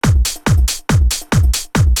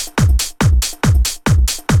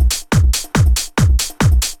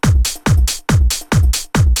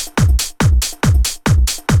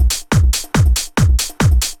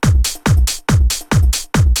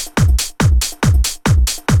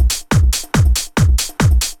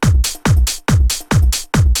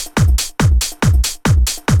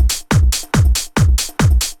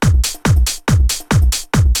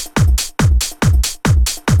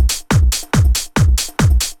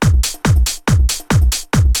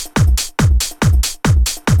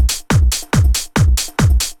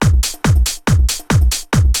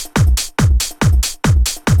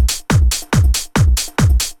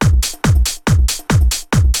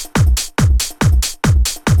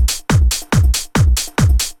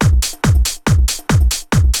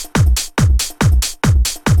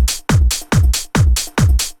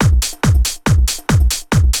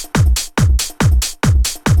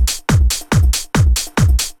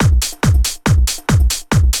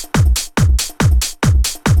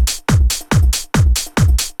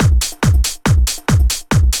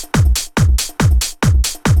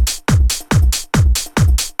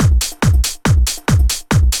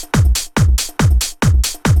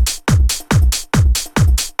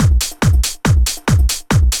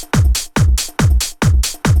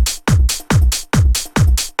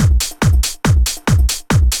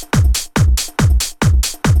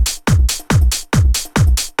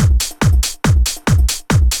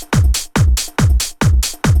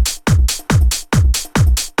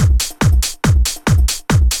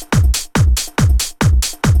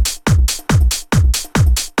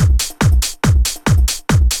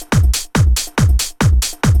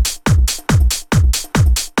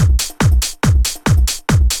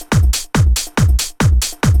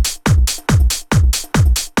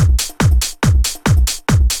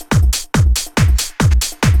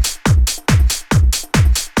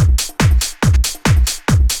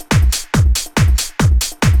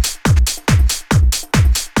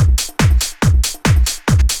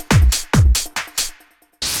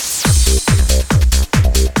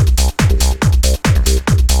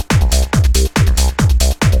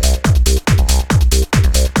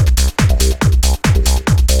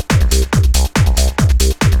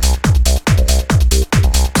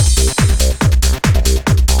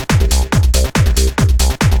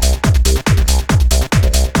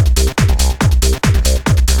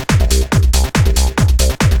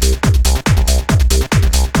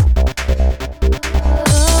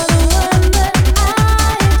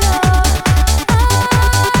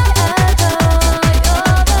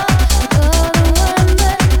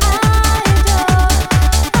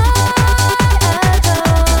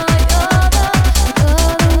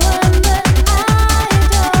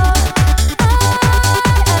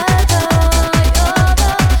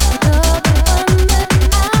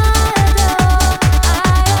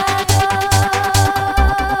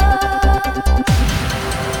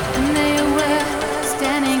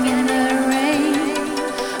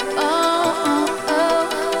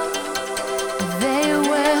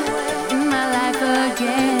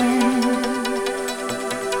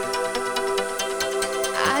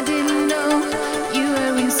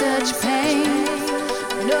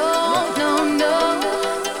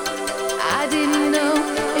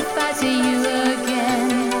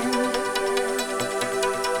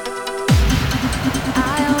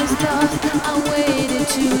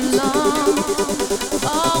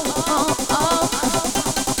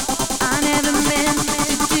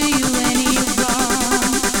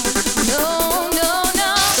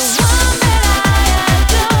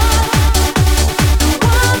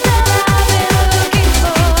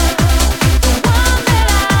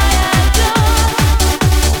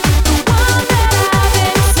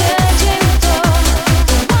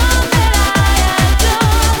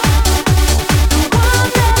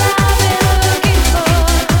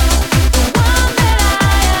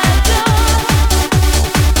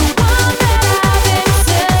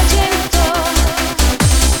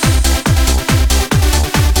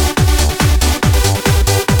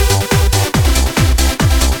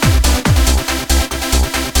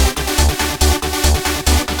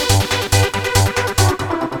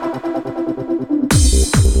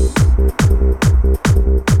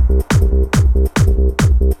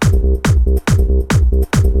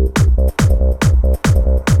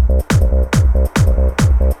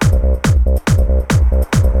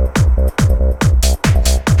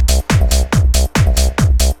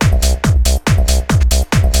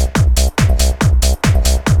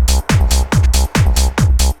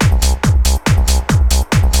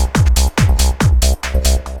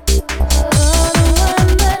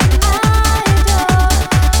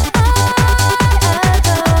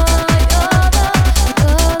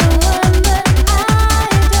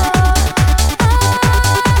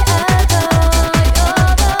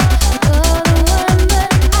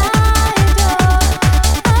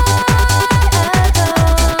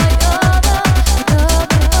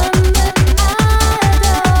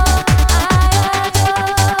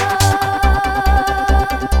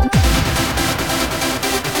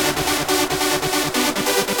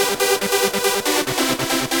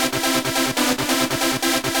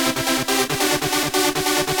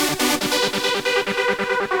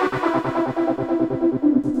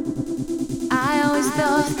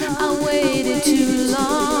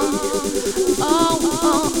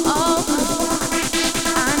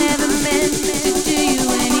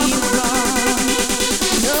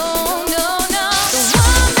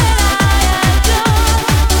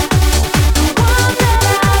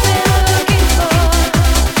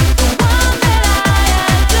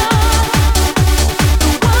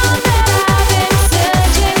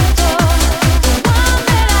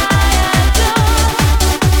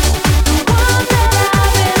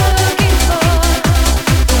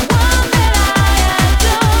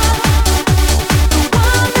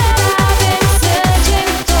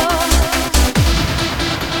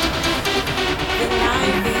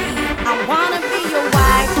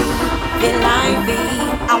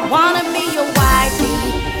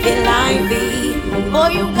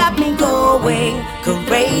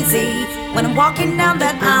crazy. When I'm walking down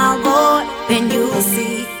that aisle, boy, then you'll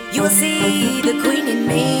see the queen in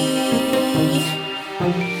me.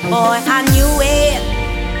 Boy, I knew it,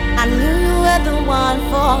 I knew you were the one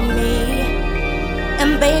for me.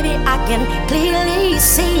 And baby, I can clearly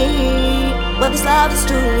see, but this love is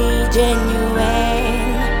truly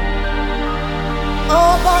genuine.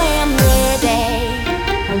 Oh boy, I'm ready.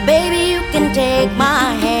 Baby, you can take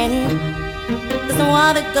my hand. There's no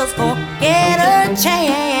other girl's gonna get a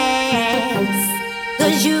chance.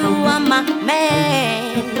 'Cause you are my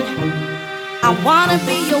man. I wanna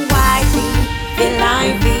be your wifey, feel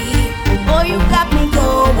like me. Boy, you got me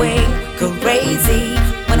going crazy.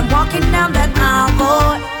 When I'm walking down that aisle,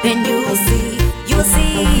 boy, then you'll see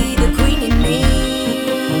the queen in me.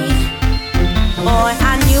 Boy,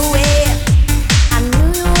 I knew it, I knew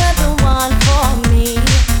you were the one for me.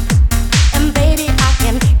 And baby, I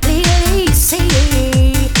can clearly see,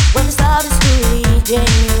 well, this love is truly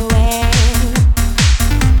genuine.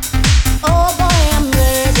 Oh boy, I'm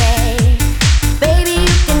ready. Baby,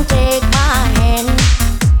 you can take my hand.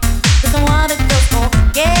 There's no other girl's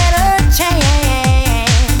gonna get a chance.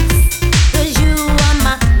 'Cause you are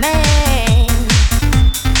my man.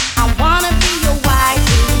 I wanna be your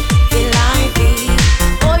wifey, feel like me.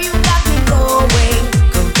 Boy, you got me going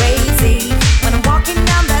crazy. When I'm walking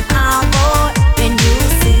down that aisle, boy, then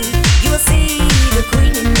you'll see the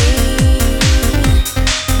queen in me.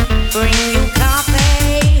 Bring you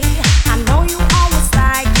coffee, I know you always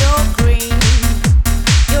like your cream.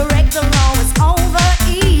 Your eggs are always over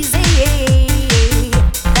easy.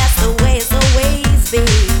 That's the way it's always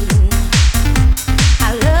been. I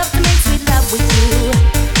love to make sweet love with you.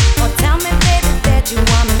 Or tell me, baby, that you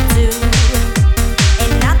want me to.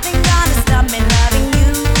 Ain't nothing gonna stop me loving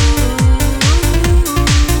you.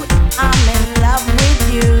 I'm in love with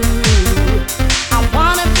you. I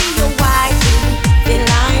wanna be your wifey, feel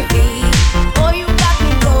like me. Boy, you got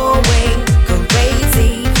me going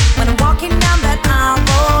crazy. When I'm walking down that aisle,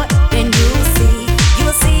 boy, then you'll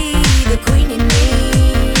see the queen in me.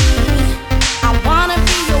 I wanna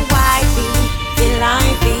be your wifey, feel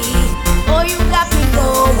like me. Boy, you got me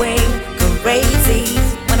going crazy.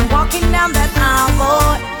 When I'm walking down that aisle,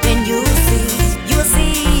 boy, then you'll see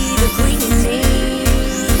the queen in me.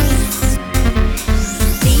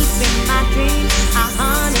 Deep in my dreams, a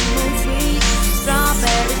honeymoon suite,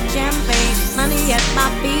 strawberry champagne, honey at my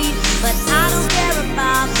feet. But I don't care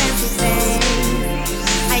about fancy things.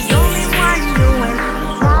 I only want you and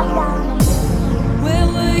Where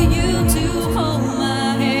were you to hold my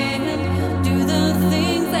hand? Do the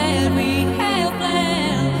things that we have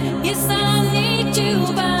planned. Yes, I need you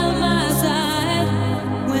by my side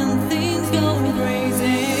when things go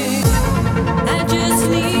crazy. I just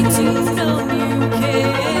need to know you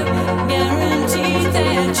care. Guarantee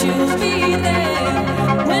that you'll be there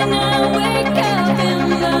when I wake up in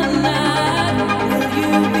the night. Will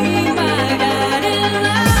you be my guiding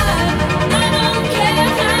light? I don't care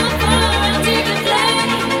how far I take a flight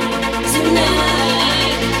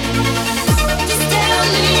tonight. Just tell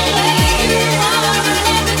me where you are and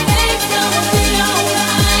everything's gonna be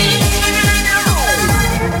alright.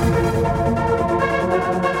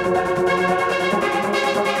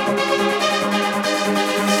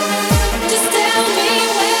 Just tell me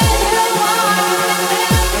where you are,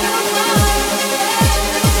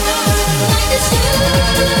 like the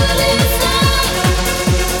shooting star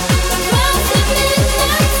across the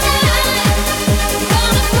midnight sky.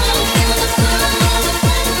 Gonna find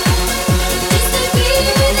just to be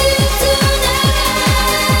with you tonight,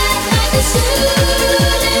 like the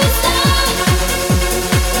shooting star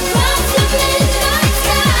across the midnight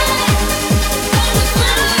sky. Gonna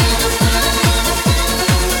find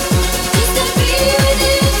just to be with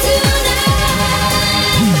you tonight.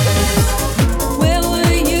 Where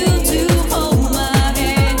were you to hold my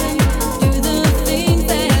hand? Do the things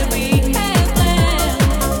that we have planned.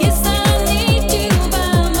 Yes, I need you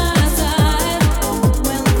by my side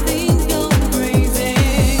when things go crazy.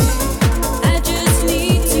 I just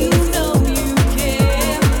need to know you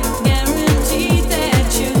care. Guarantee that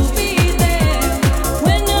you'll be there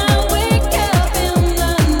when I wake up in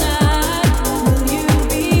the night. Will you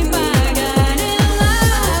be my guiding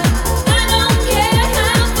light? I don't care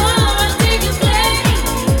how far I take a plane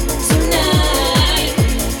tonight.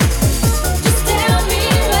 Just tell me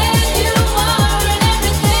where you are and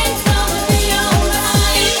everything's gonna be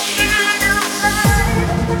alright.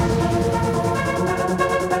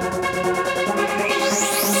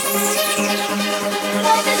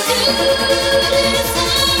 Like a shooting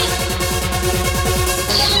star,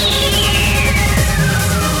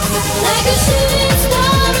 like a shooting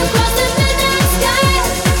star across the midnight sky.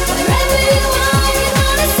 Wherever you are, you're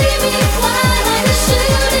gonna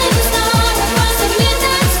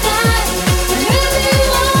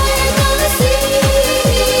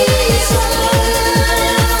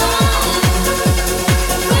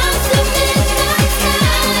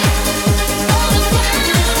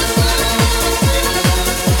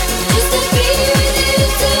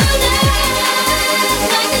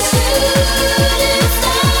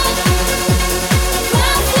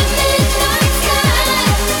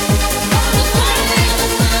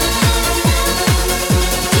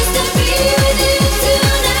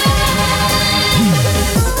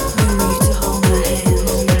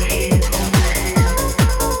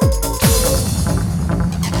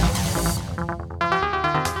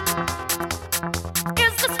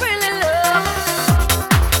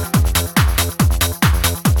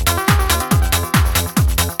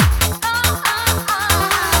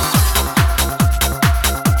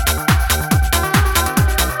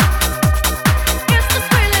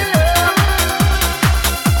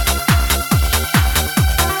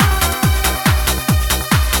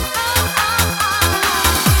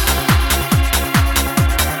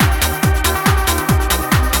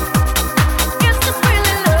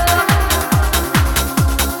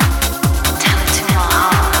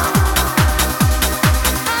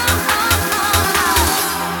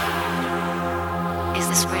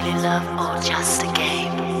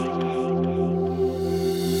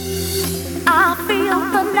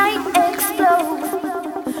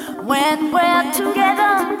when we're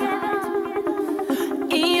together.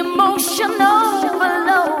 Emotional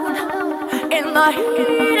overload in the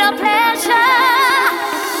heat of pleasure.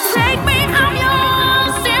 Take me, I'm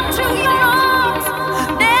yours, into your arms.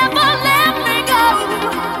 Never let me go.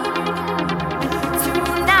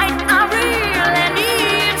 Tonight I really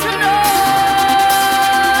need to know.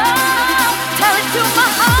 Tell it to my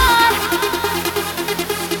heart.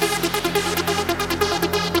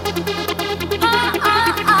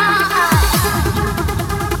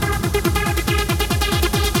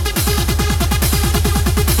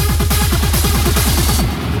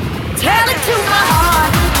 Tell it to my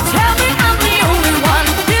heart. Tell me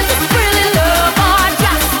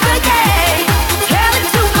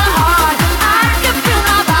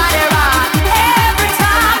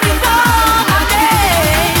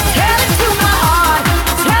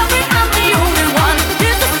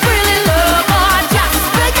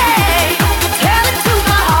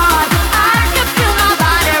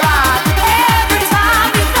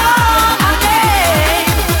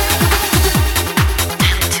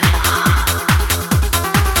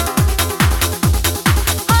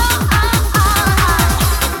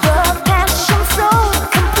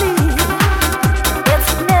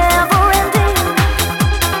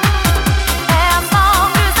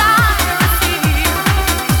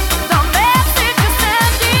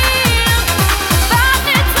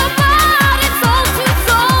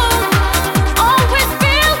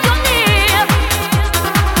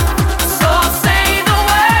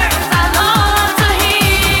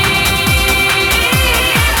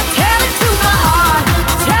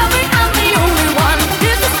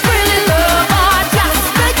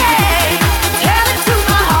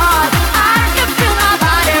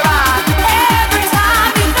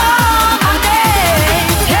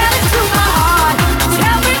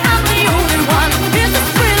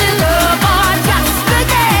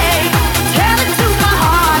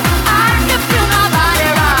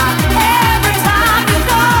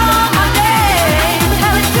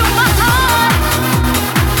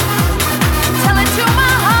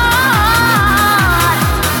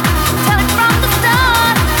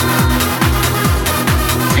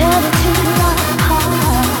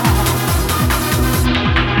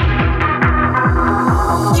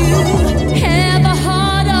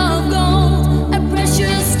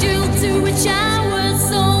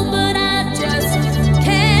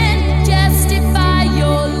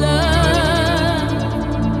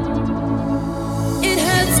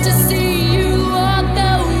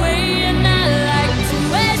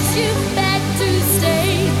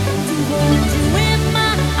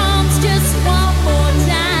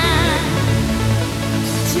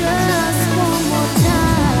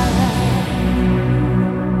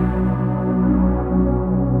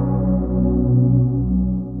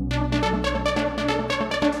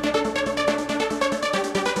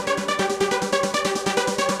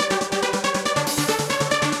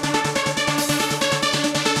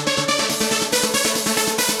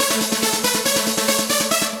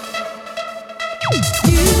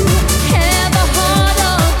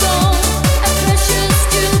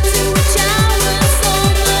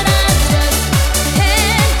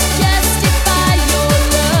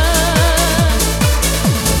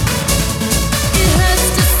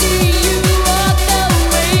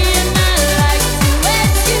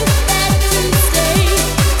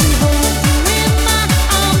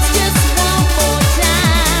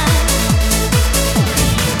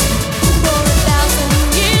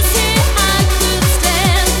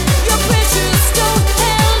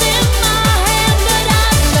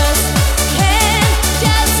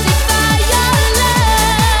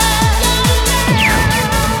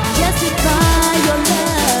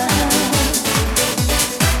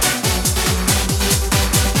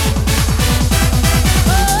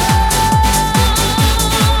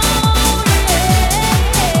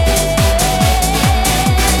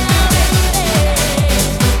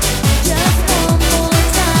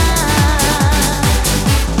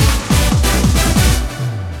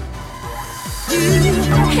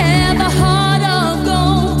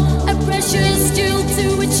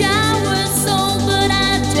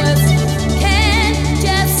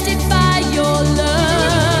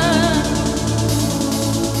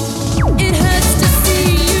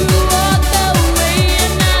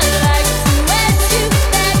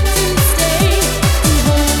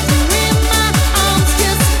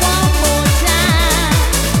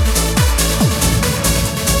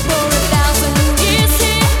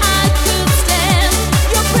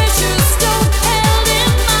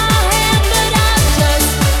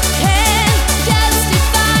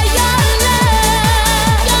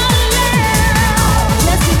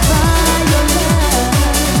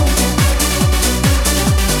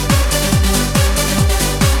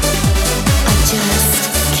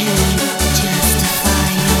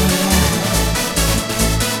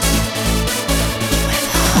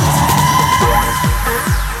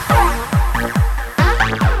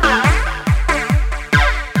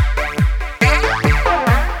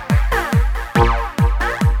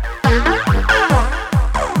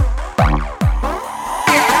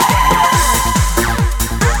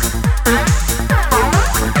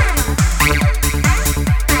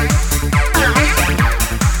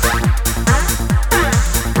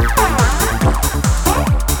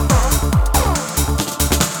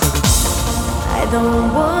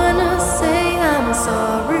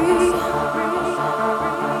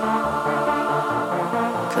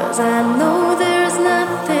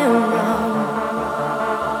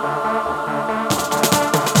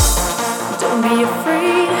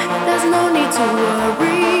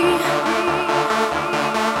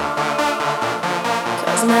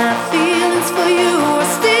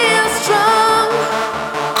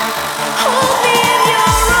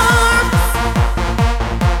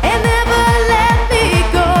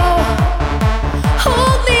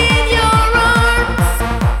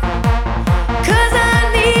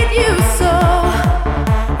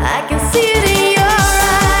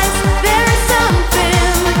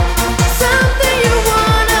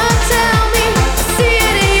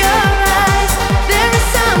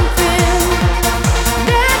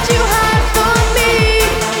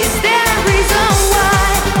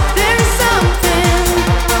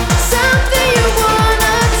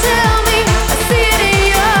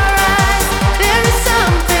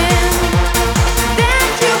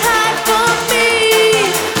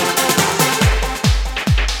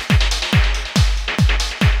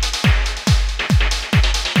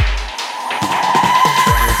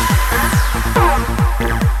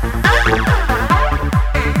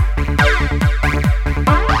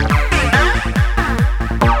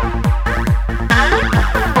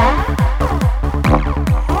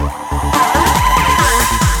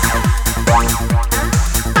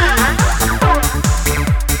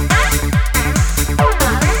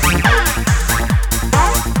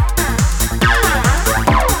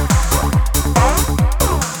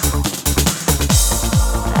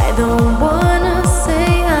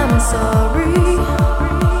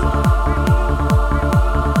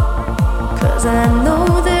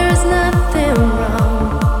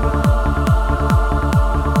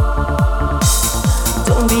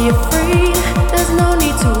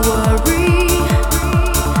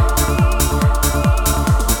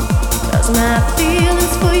my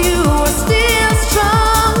feelings for you are still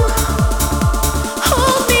strong.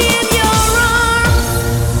 Hold me in your arms.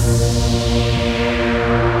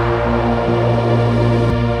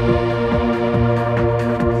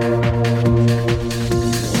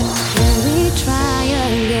 Can we try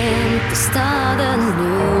again to start a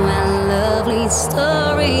new and lovely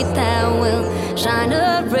story that will shine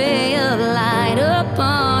a ray of light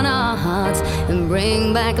upon our hearts and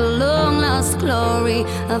bring back a long lost glory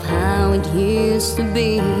of how it used to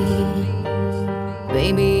be?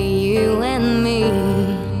 Baby, you and me,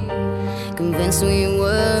 convinced we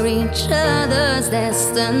were each other's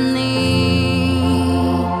destiny.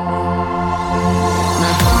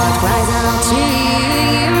 My heart cries out to you,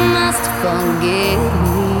 you must forgive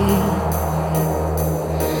me.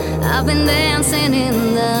 I've been dancing in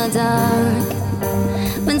the dark,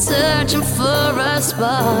 been searching for a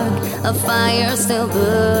spark, a fire still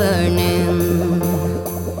burning.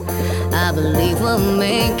 I believe we'll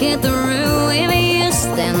make it through if you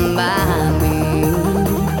stand by me.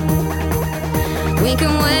 We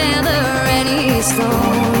can weather any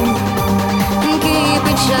storm and keep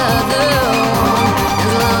each other warm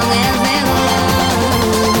as long as there's love.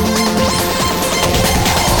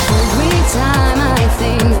 Every time I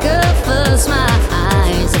think of us, my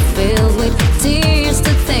eyes are filled with tears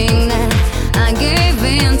to think that I gave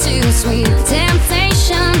in to sweet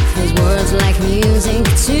temptation. His words like music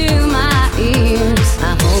to my ears.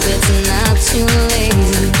 I hope it's not too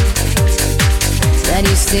late, that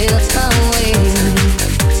you still awake.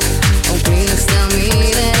 Oh, please tell me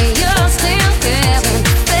that you're still having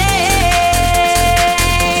faith.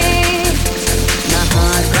 My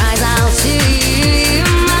heart cries out to you, you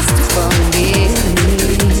must forgive me.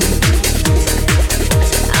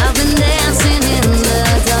 I've been dancing in the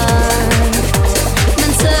dark,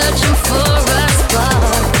 been searching for a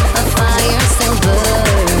spark, a fire still burning.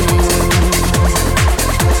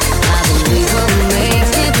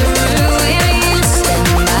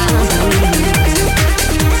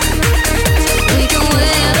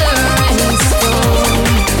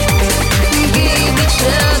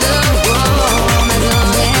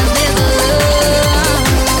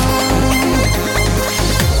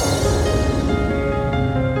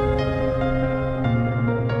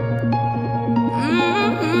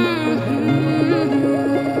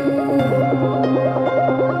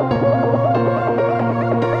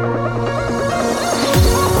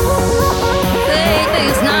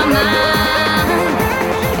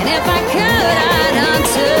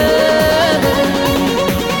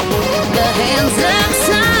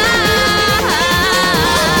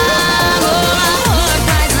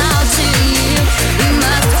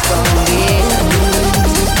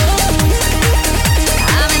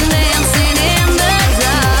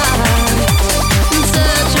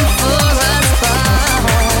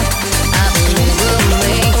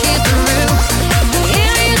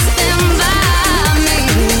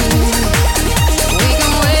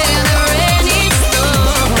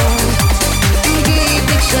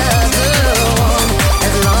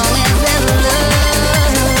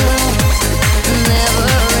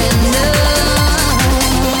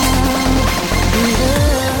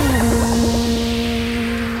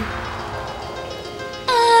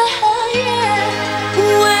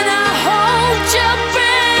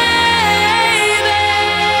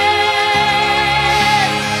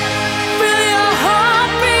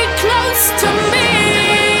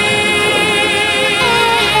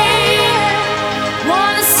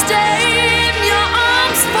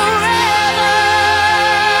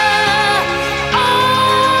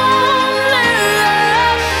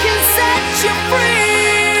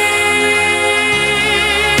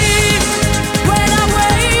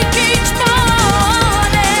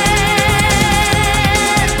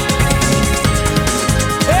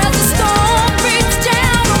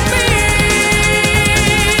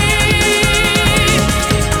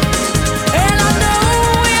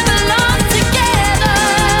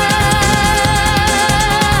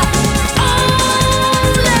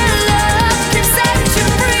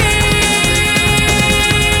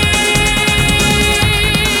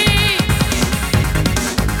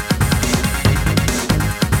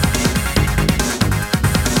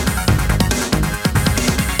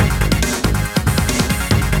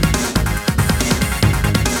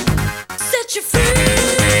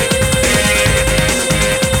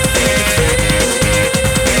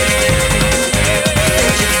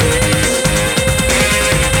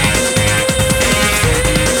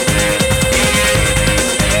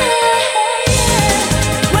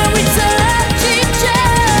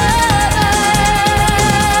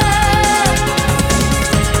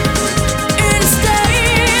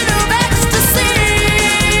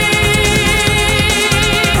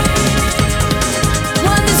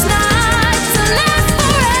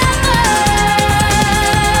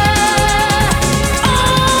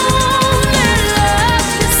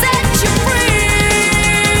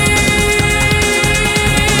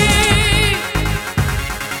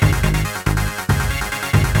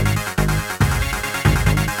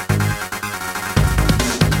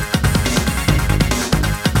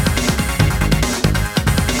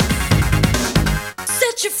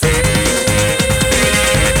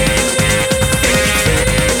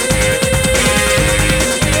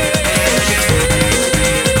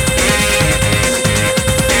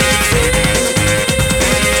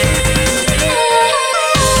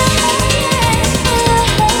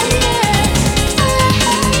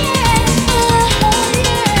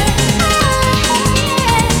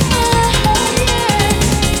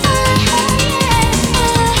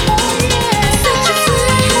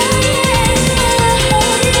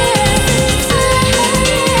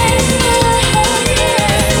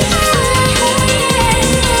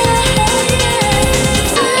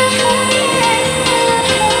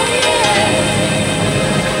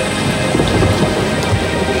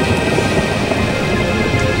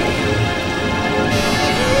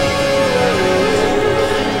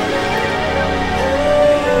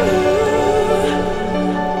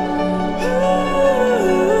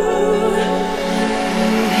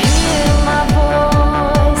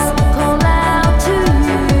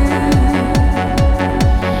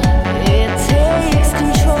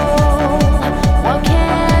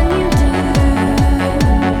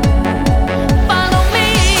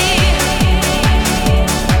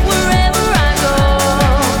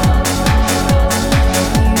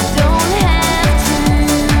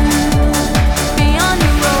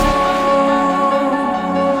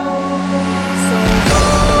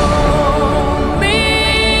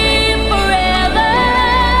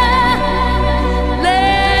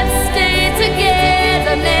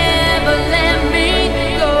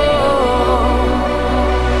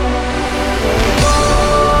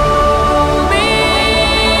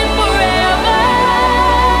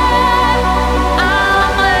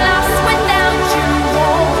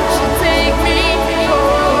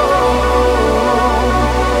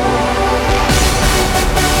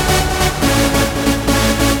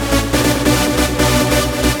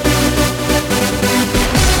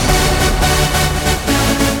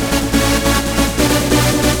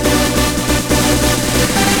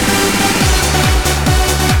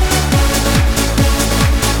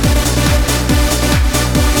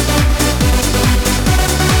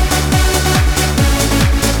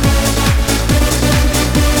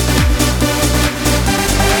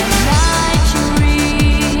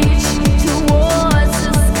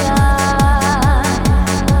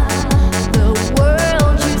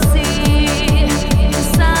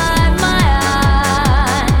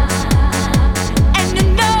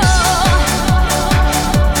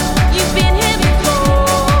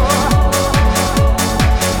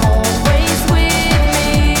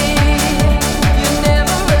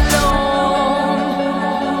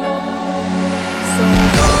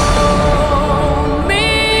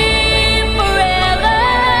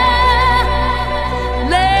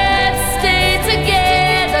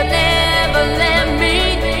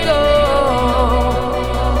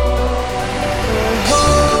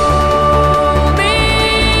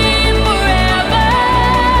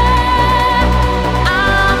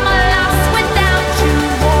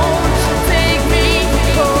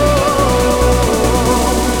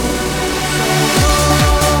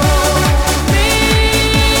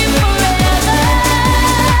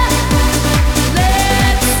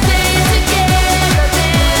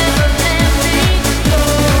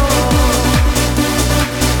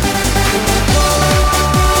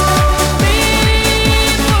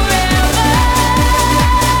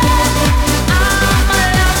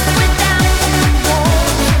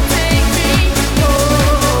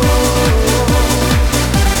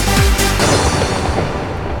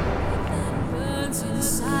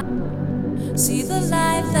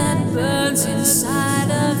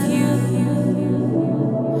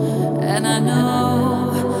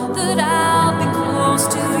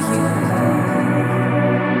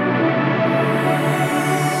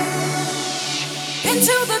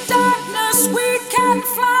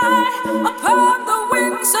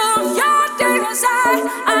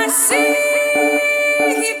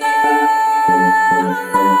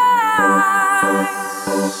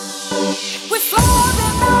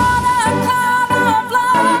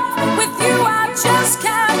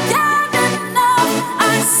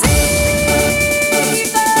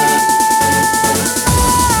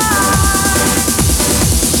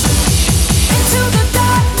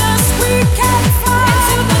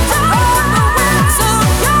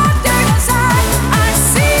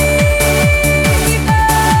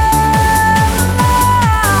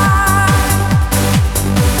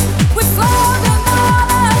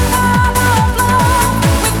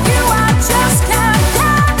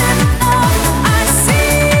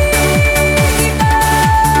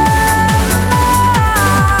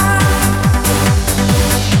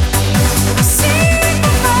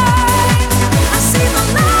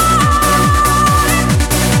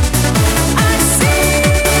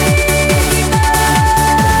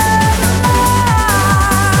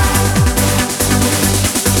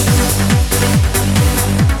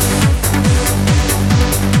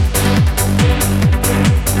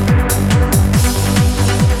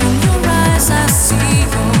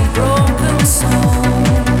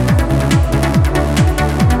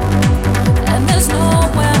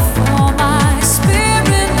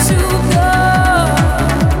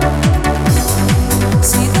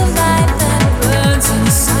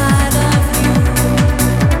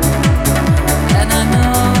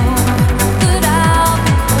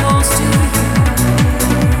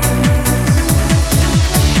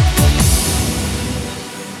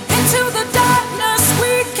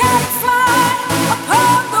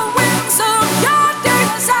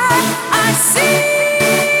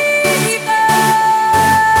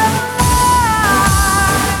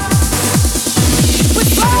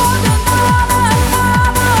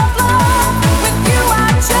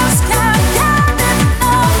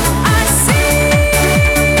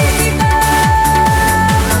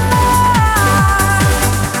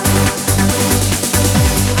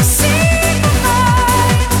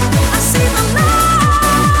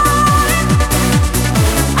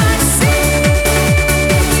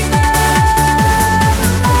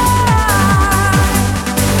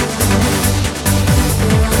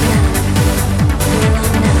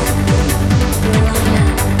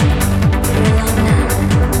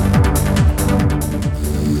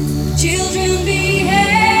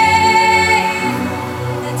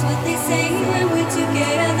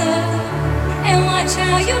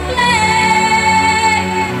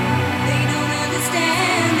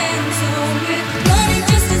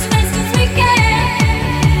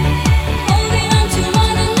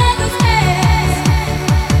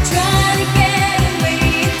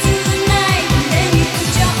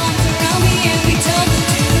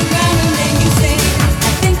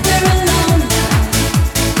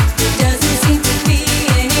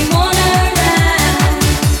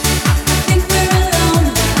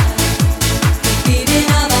 Beating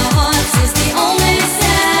of our hearts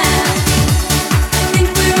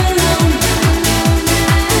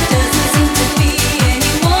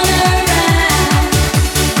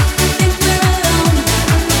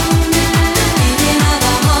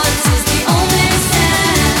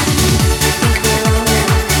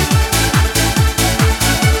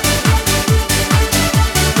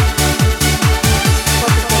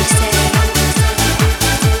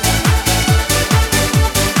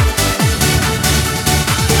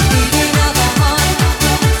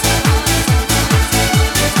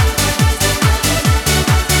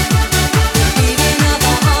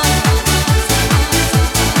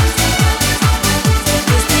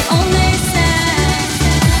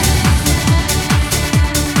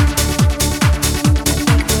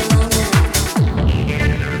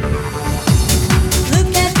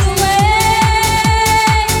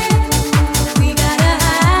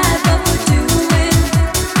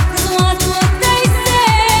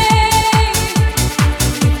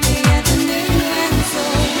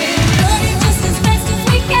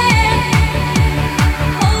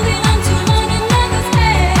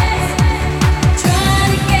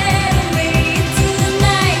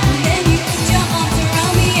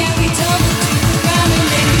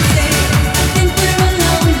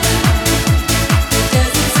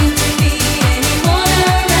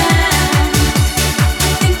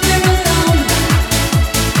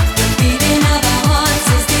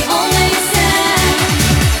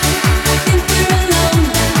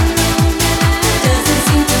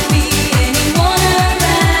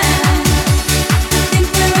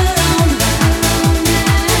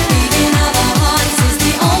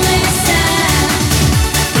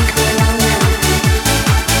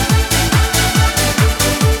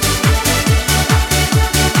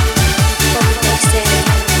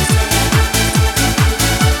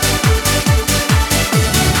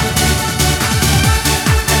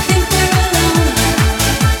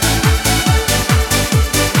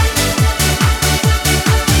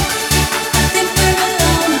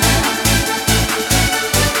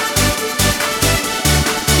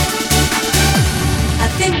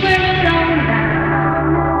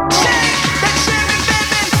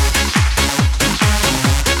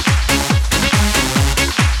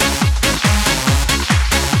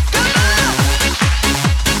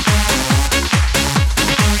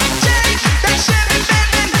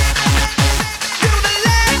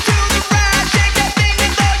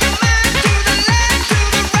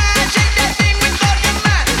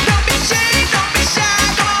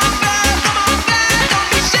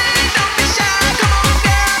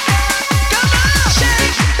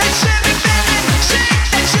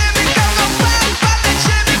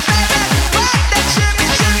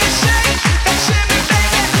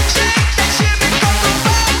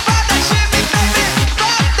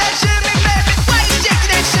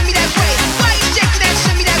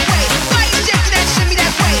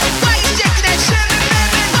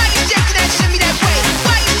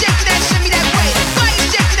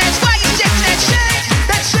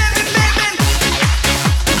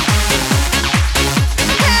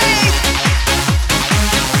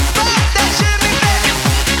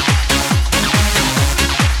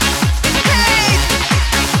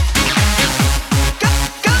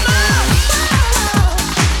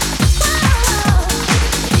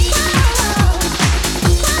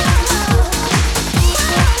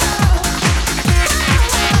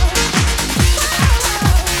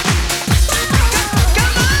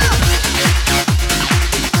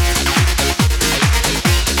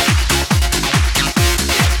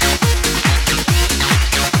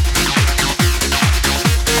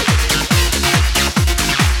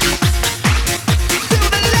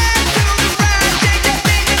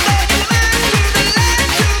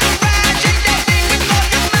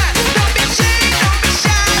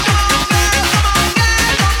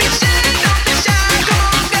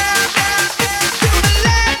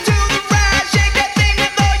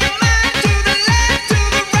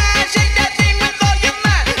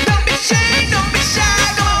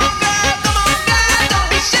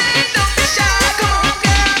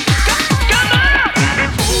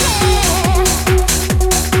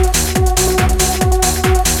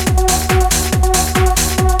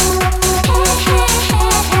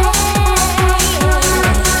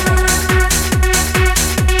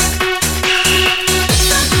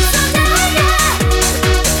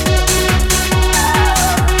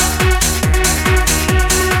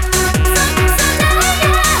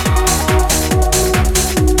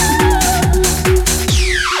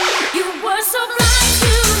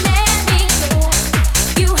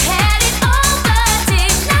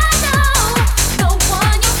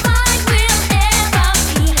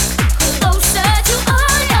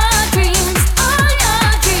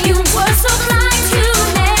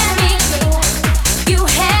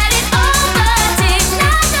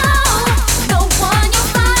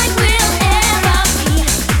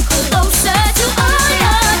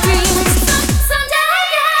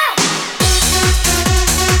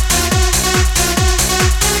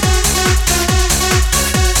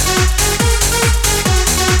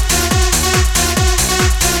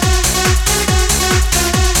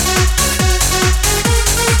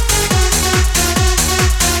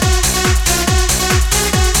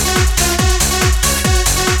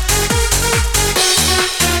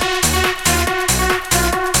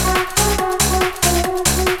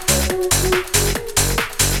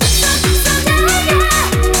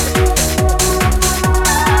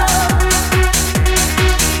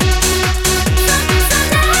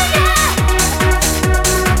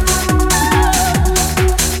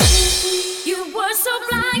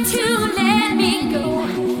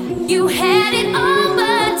You had it all,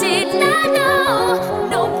 but did not know.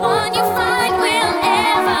 No one you find will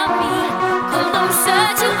ever be closer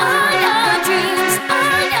to all your dreams,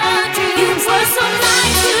 all your dreams. You were so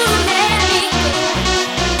blind to let me go.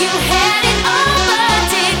 You had it all, but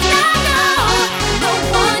did not know. No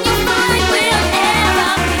one you find will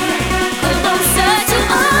ever be closer to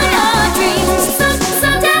all your dreams.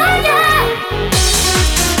 Someday, yeah.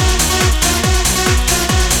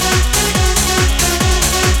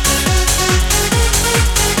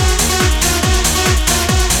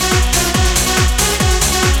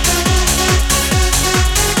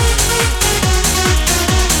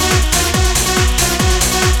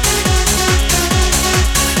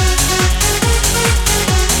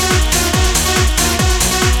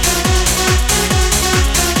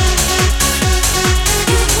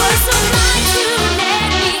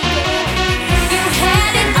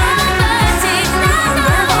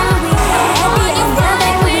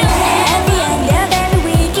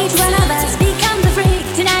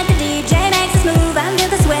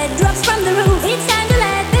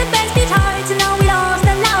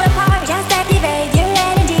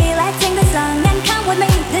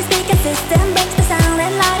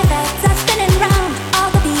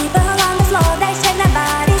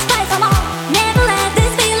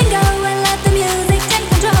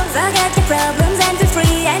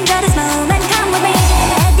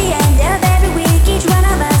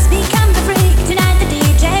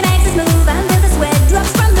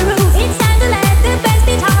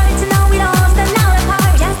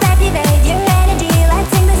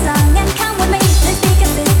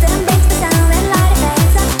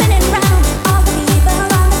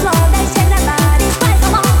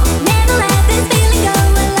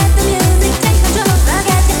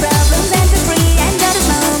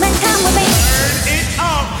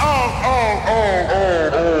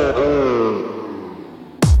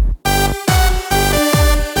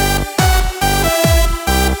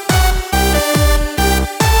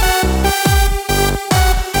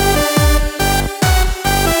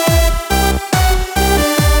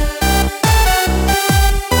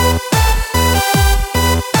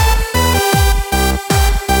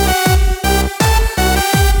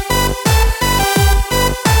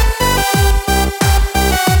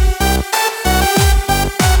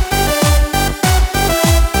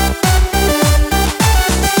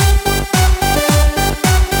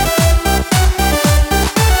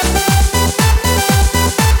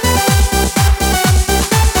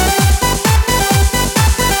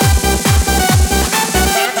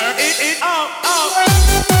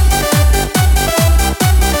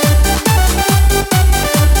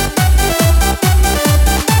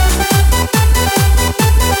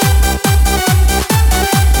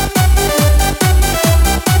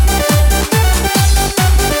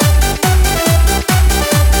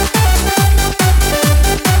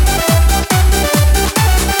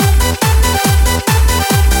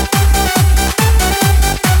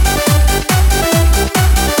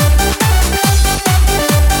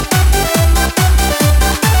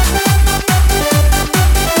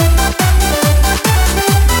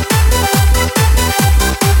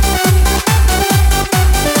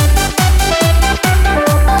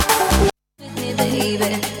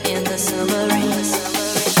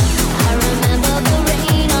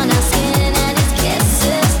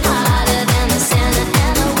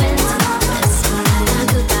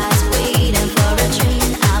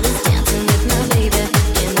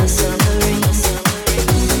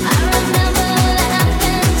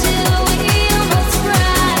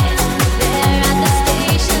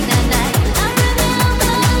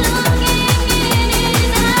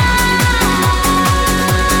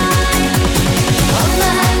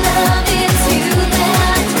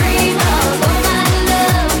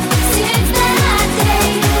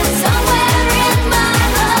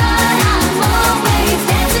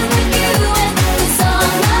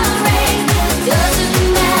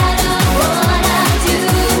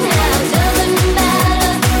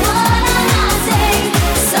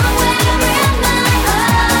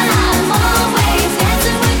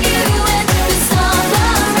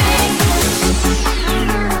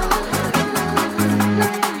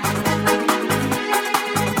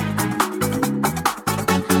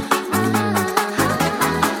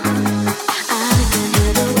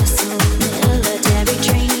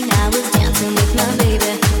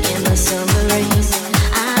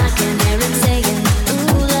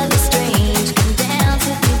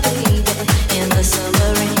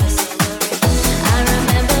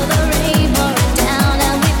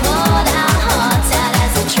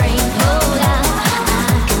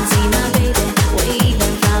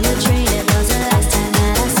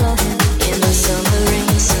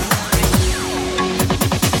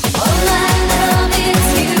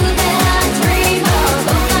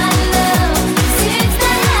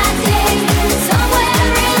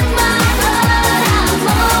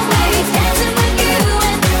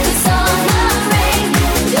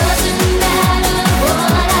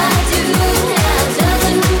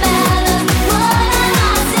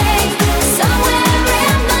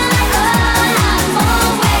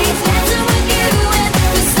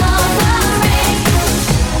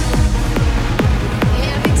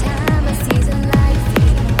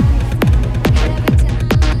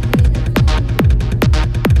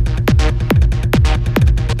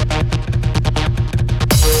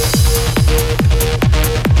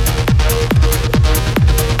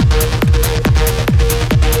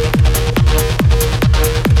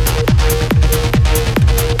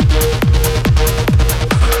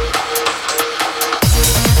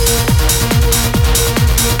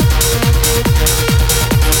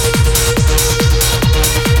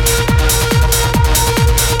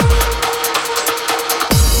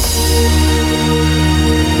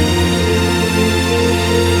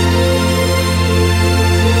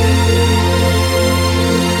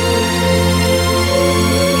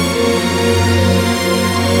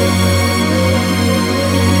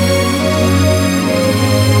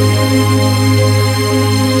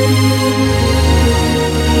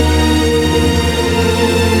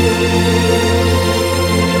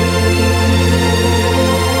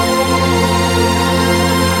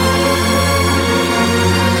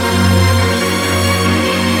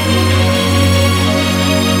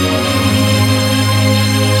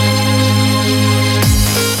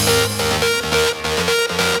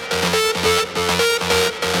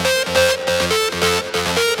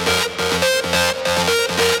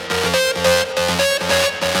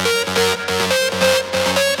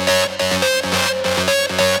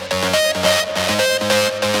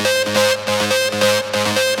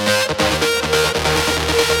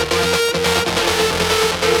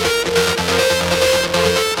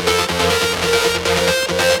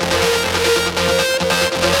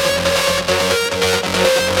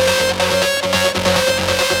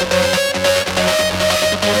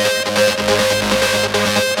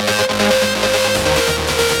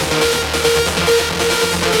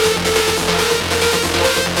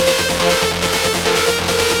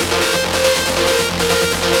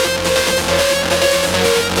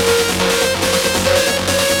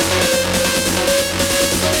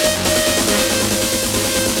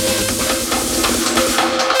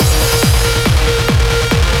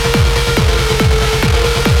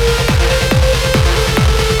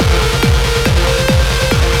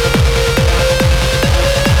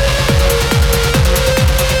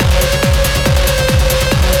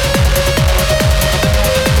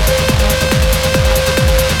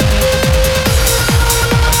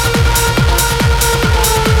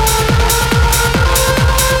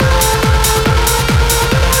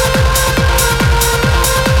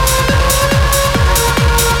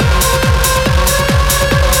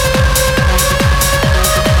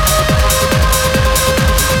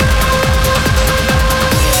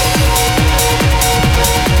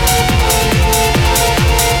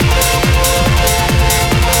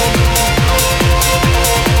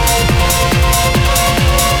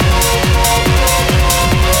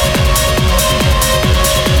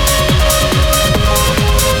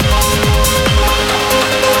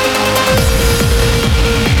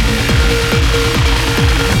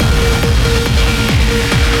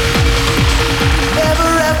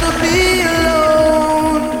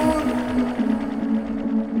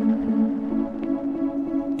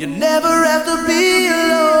 to be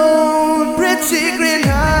alone. Pretty green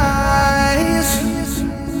eyes,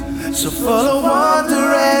 so full of wonder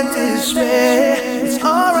and despair. It's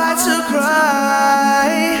alright to cry,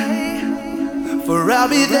 for I'll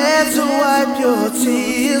be there to wipe your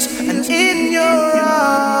tears. And in your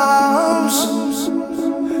arms,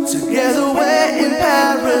 together we're in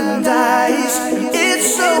paradise.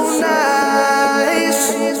 It's so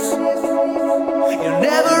nice. You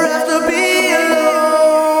never have to be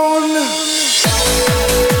alone.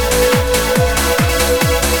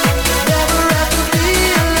 Never have to be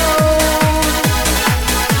alone.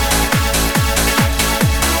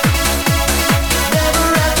 Never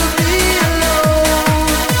have to be alone.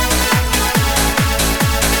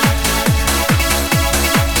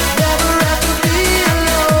 Never have to be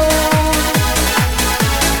alone.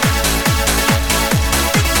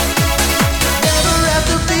 Never have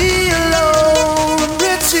to be alone.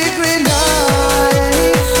 Pretty green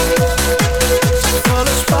eyes, full of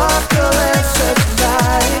sparkle and such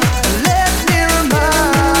light. Let me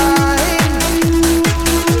remind,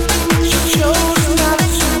 she chose not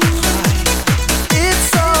to cry.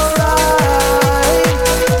 It's alright,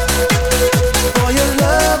 for your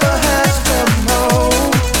lover has come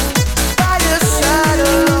home. By your side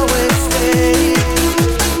I'll always stay.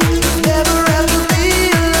 Never have to be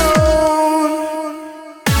alone.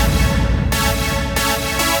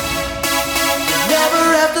 Never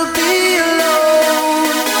have to be alone.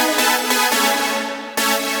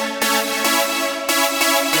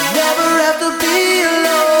 Never have to be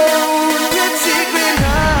alone. Pretty green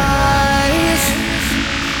eyes,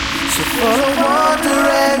 so full of wonder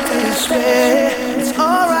and despair. It's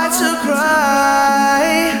alright to cry,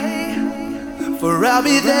 for I'll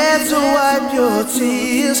be there to wipe your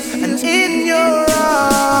tears. And in your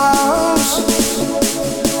arms,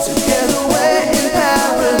 together we're in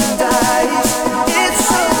paradise. It's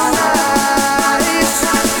so nice.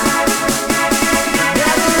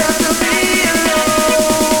 Never have to be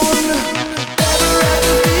alone. Never have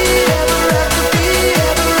to be, ever have to be,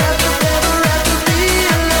 ever have to, never have to be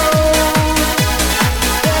alone.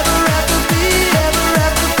 Never have to be, ever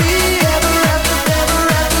have to be, ever have to, never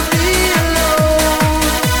have to be alone.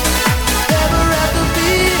 Never have to be,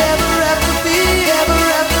 ever have to be, ever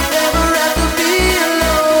have to, never have to be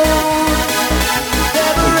alone.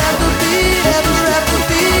 Never have to be, ever have to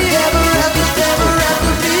be, ever have to, never have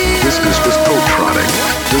to be This was Potronic.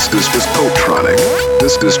 This was Potronic.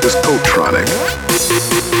 This was Potronic.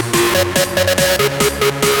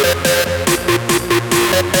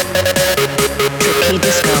 Tricky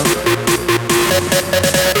disco.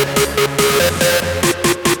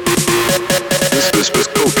 This was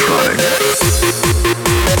Potronic.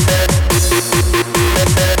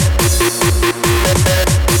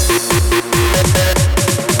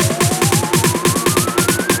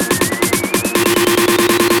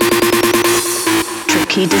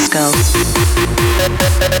 Tricky disco.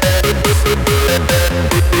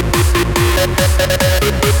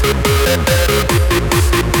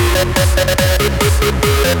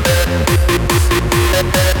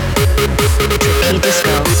 Tricky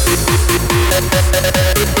disco.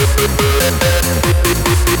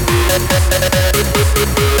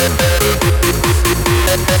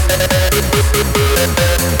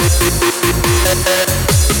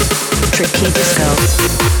 Tricky disco.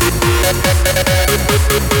 Tricky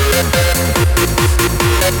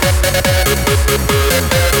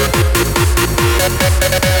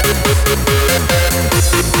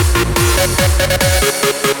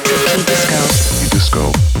disco.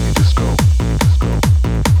 Disco. Disco.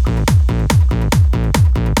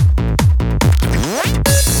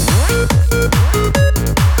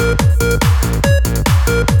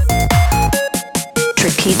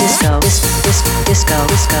 Tricky disco. Disco.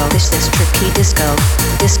 This tricky disco.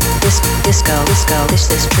 This disco. This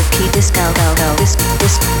tricky disco. This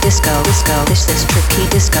disco. This tricky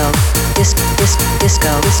disco. This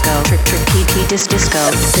disco. Tricky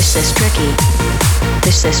disco. This is tricky.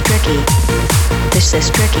 This is tricky. This is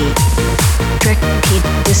tricky. Tricky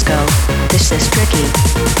disco. This is tricky.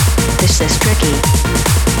 This is tricky.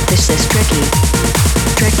 This is tricky.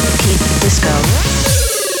 Tricky disco.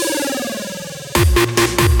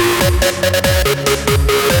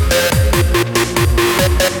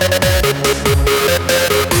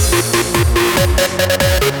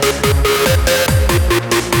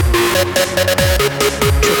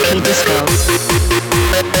 Tricky disco.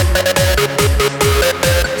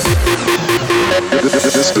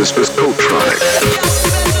 This was Potronic.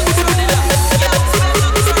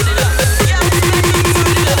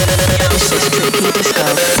 This is tricky disco.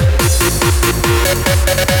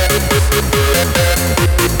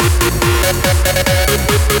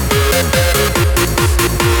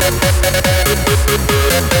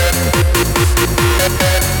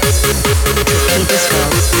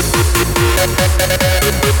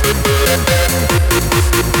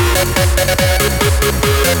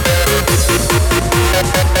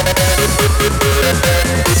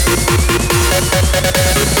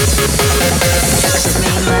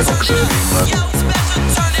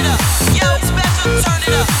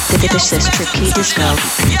 This is Tricky Disco.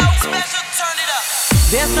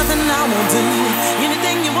 There's nothing I won't do.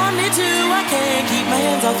 Anything you want me to, I can't keep my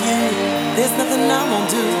hands off you. There's nothing I won't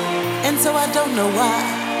do, and so I don't know why.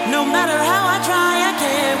 No matter how I try, I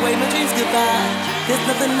can't wave my dreams goodbye. There's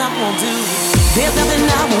nothing I won't do. There's nothing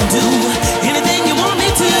I won't do. Anything you want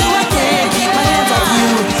me to, I can't keep my hands off you.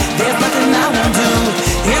 There's nothing I won't do,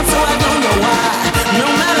 and so I don't know why. No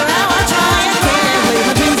matter how I try, I can't wave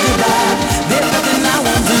my dreams goodbye. There's nothing I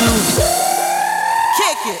won't do.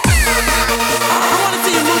 Kick it. I wanna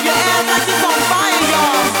see you move your ass like it's on fire,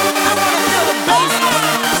 y'all. I wanna feel the bass.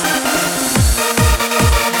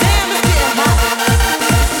 Damn, it's getting hot.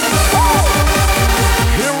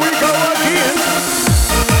 Here we go again.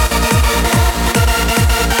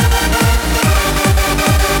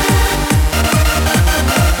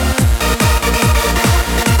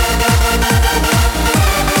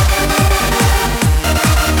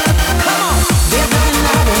 Come on. There's nothing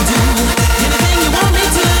I won't do. Anything you want me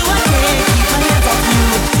to, I can't keep my hands off you.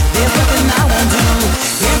 There's nothing I won't do,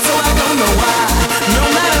 and so I don't know why. No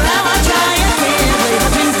matter how I try, I can't wave my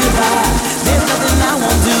dreams goodbye. There's nothing I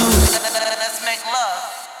won't do. Let's make love.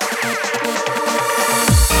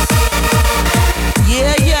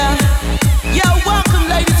 Yeah, yeah. Yo, welcome,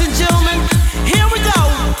 ladies and gentlemen. Here we go.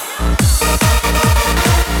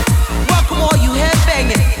 Welcome all you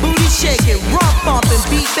headbanging, booty shaking, rump bumping,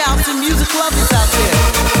 beat bouncing, music lovers out there.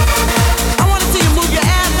 I wanna see you move your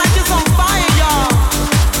ass like it's on fire, y'all.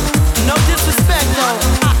 No disrespect, though.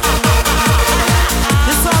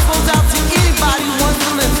 This song goes out to anybody who wants to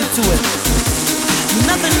listen to it.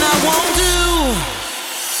 Nothing I won't do.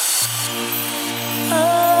 Oh,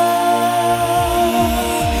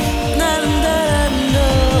 na, na, no.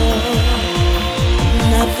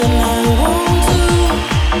 Nothing I won't do.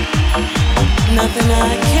 Nothing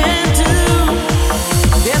I can't do.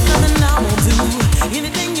 There's nothing I won't do.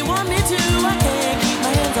 Anything you want me to, I can't keep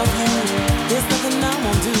my hands off you. There's nothing I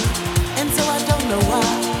won't do, and so I don't know why.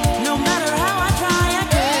 No matter how I try, I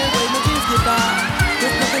can't wave my dreams goodbye.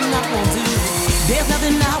 There's nothing I won't do. There's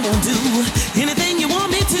nothing I won't do. Anything you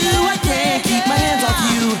want me to, I can't keep my hands off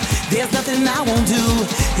you. There's nothing I won't do,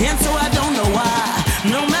 and so I don't know why.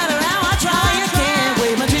 No matter how I try, I can't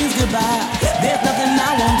wave my dreams goodbye. There's nothing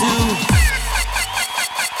I won't do.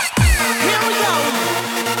 Here we go.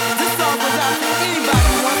 This song goes out to anybody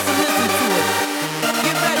who wants to listen to it.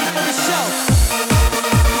 Get ready for the show.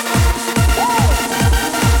 Woo!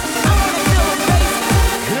 I wanna feel the bass.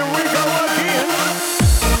 Here we go again.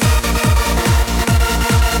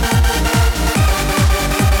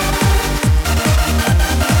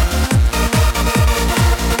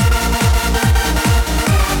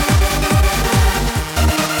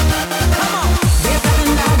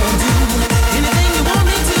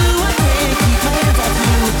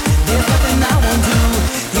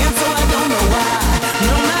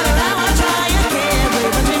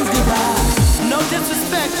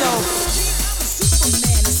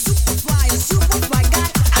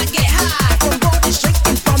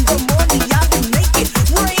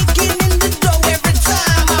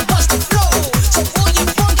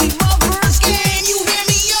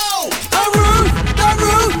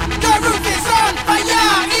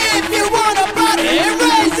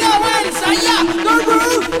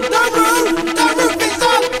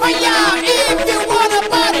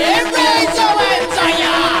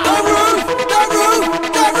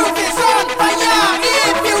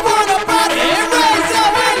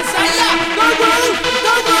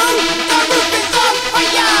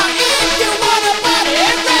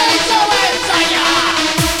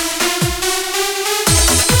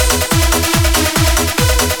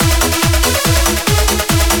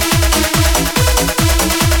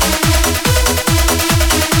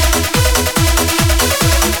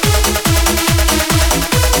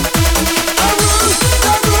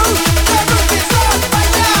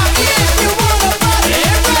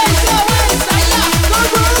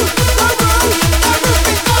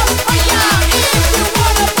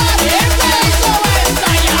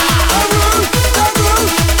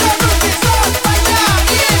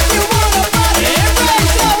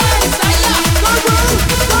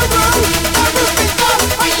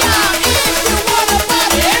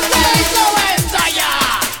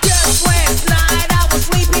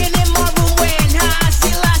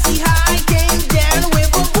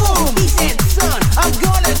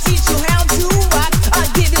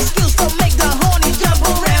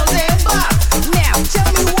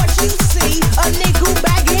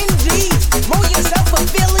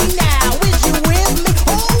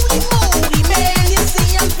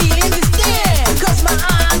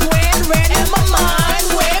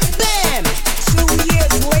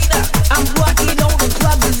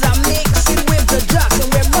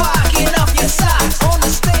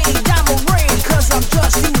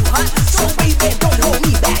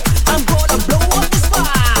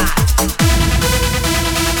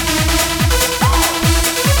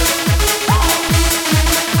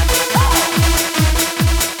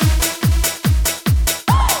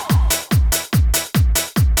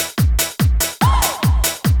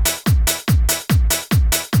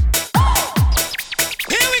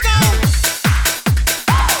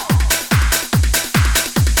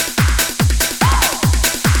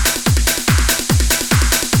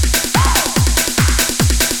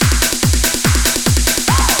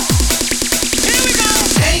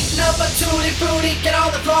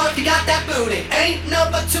 if you got that booty. Ain't no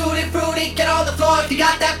but tutti frutti, get on the floor if you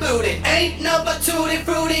got that booty. Ain't no but tutti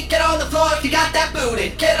frutti, get on the floor if you got that booty.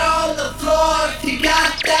 Get on the floor if you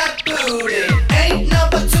got that booty. Ain't no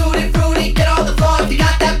but tutti frutti, get on the floor if you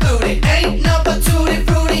got that booty. Ain't no but tutti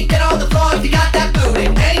frutti, get on the floor if you got that booty.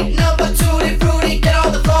 Ain't no but tutti frutti, get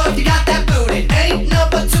on the floor if you got that booty. Ain't no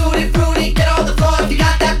but tutti frutti, get on the floor if you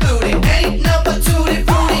got that booty. Ain't no but tutti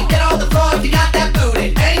frutti, get on the floor if you got that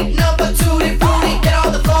booty. Ain't no but tutti frutti, get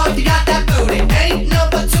on the floor if you got that booty. Ain't no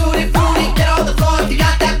but tutti frutti, get on the floor if you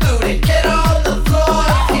got that booty. Get on the floor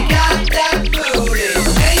if you got that booty.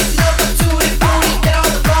 Ain't no but tutti frutti, get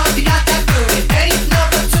on the floor if you got that booty. Ain't no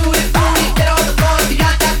but tutti frutti, get on the floor if you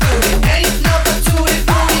got that booty. Ain't no but tutti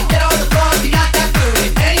frutti, get on the floor if you got that booty.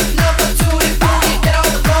 Ain't no but tutti frutti, get on the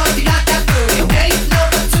floor if you got that booty. Ain't no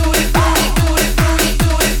but tutti frutti, tutti frutti,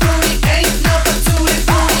 tutti frutti. Ain't no but tutti frutti, get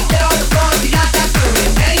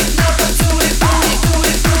on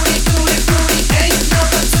the floor if you got that booty. Ain't no but tutti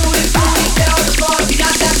frutti, tutti frutti, tutti frutti. Ain't no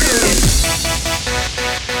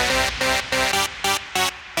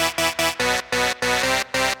but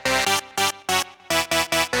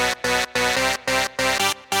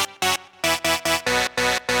tutti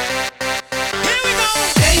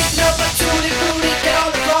frutti, get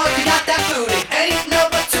on the floor if you got that booty. Ain't no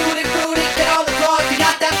but tutti frutti, get on the floor if you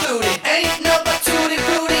got that booty. Ain't no but tutti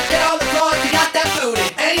frutti, get on the floor if you got that booty.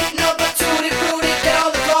 Ain't no but tutti frutti, get on the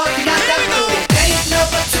floor if you got that booty. Ain't no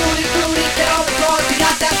but tutti frutti, get on the floor if you got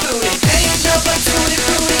that booty. Ain't no but tutti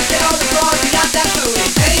frutti, get on the floor if you got that booty. Ain't no but tutti frutti, get on the floor if you got that booty.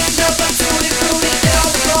 Ain't no but tutti frutti, get on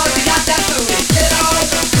the floor if you got that booty. Get on the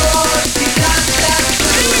floor if you got that booty.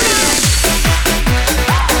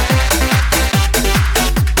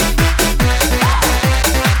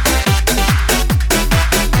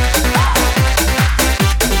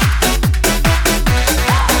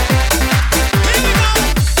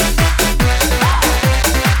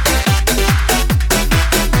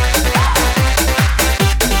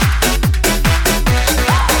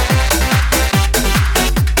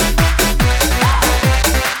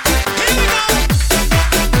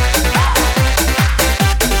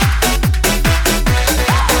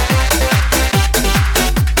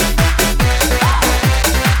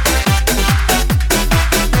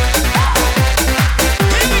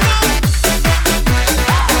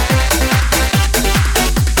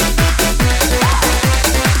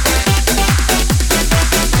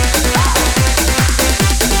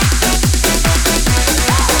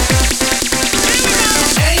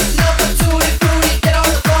 no but tutti frutti, get on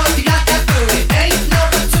the floor if you got that booty. Ain't no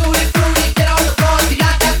but tutti frutti, get on the floor if you got that booty. Ain't no but tutti frutti, get on the floor if you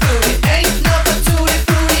got that booty. Ain't no but tutti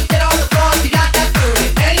frutti, get on the floor if you got that booty.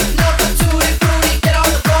 Ain't no but tutti frutti, tutti frutti, tutti frutti. Ain't no but tutti frutti, get on the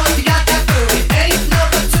floor if you got that booty. Ain't no but tutti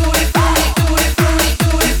frutti,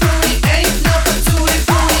 tutti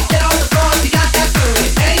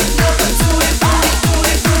frutti, tutti frutti. Ain't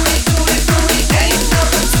no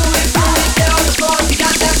but tutti frutti, get on the floor if you got that booty. Ain't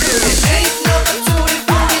no but tutti frutti, get on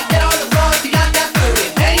the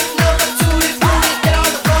floor if you got that booty. Ain't no but tutti frutti, get on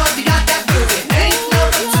the floor if you got that booty. Ain't no but tutti frutti, get on the floor if you got that booty. Ain't no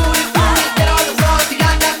but tutti frutti, get on the floor if you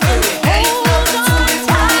got that booty. Ain't no but tutti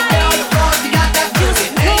frutti, get on the floor if you got that booty.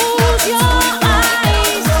 Close your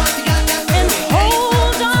eyes and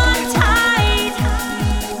hold on tight.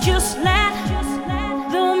 Just let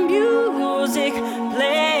the music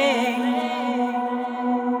play.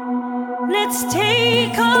 Let's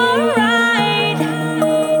take a ride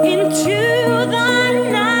into the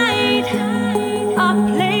night, a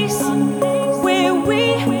place where we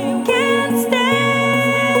can stay.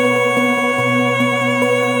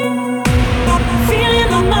 Feeling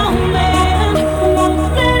the moment,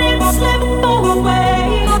 let it slip away.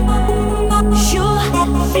 Sure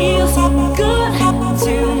feels good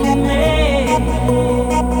to me.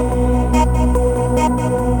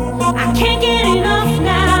 I can't get enough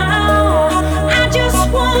now. I just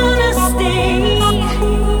wanna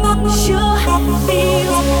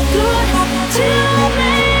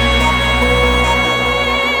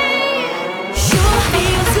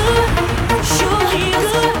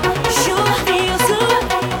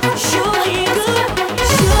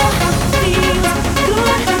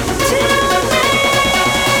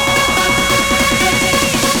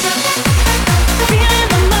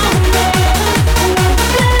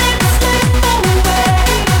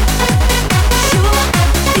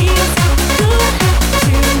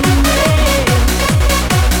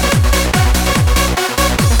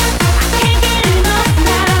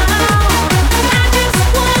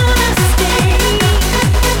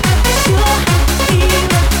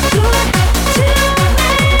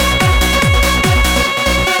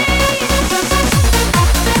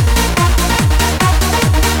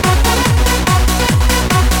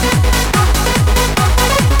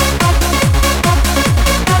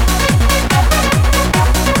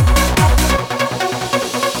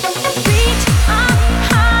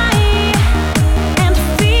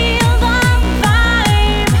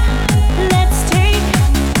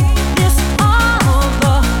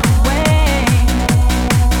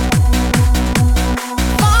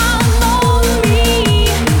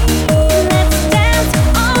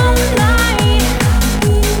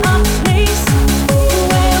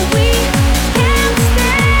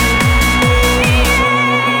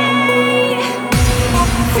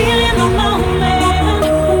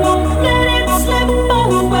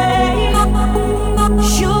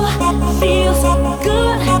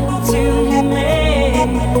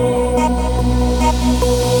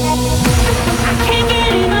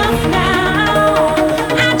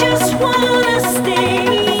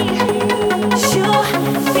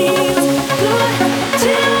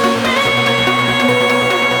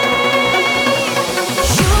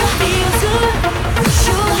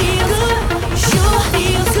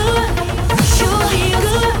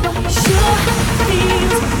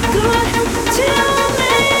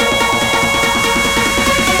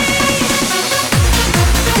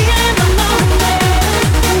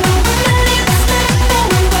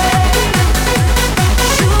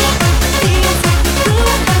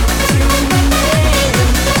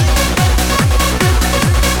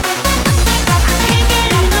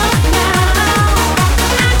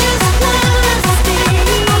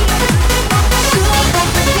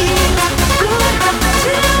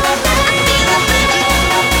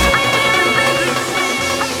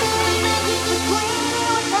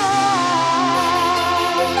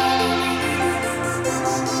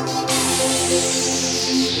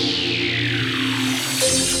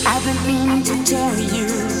I've been meaning to tell you,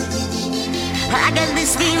 I got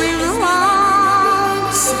this feeling that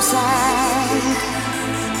won't subside.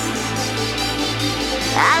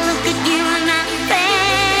 I look at you and I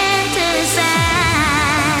fantasize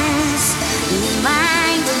in your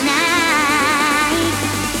mind tonight.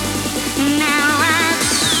 Now I've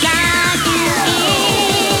got you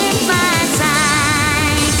in my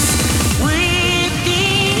sights with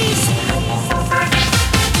these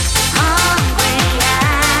hungry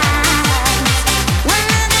eyes. When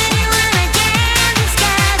look at you and again, the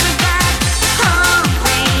skies have got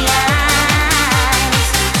hungry eyes.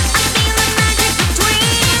 I feel the magic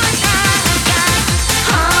between you and I. I've got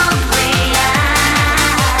hungry eyes.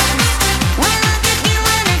 When look at you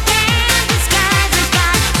and again, the skies have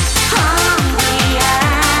got hungry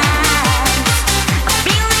eyes. I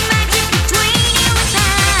feel the magic between you and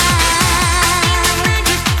I.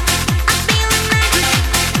 I feel the magic.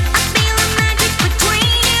 I feel the magic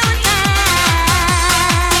between you and I.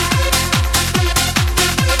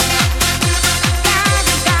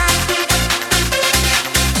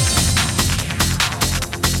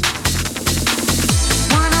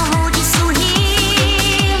 Wanna hold you so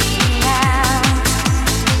hear me out.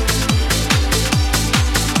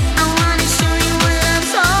 I wanna show you what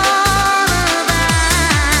love's all about,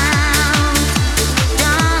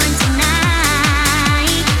 darling,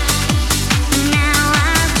 tonight. Now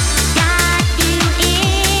I've got you in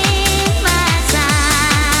my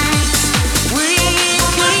sights with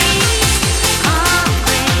these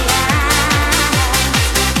hungry eyes.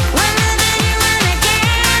 When look at you and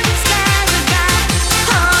again, the skies have got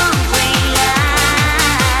hungry eyes.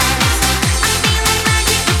 I feel the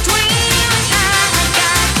magic between you and I. I've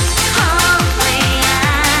got hungry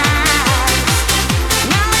eyes.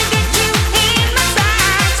 Now I get you in my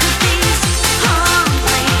sights with these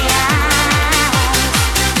hungry eyes.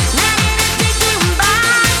 Now gonna take you by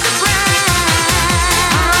surprise.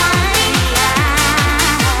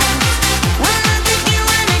 When look at you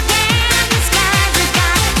and again, the skies have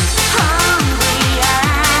got hungry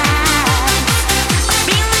eyes. I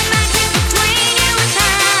feel the magic between you and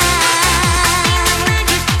I.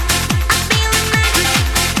 I feel the magic.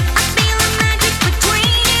 I feel the magic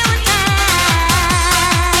between you and I.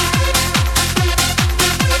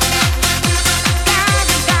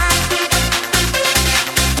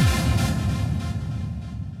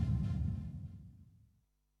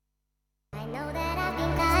 I know that I've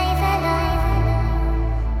been crying for love,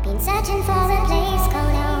 been searching for a place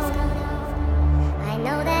called home. I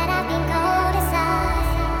know that I've been cold as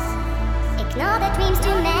ice, ignore the dreams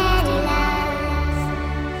too many lies.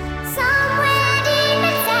 Somewhere deep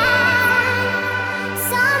inside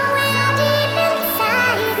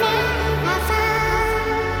me, I found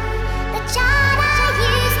the child I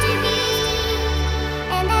used to be,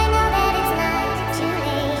 and I know that it's not too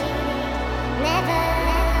late, never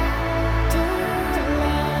too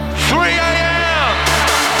late. 3 a.m.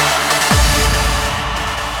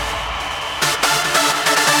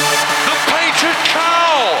 The painted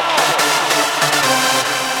cow.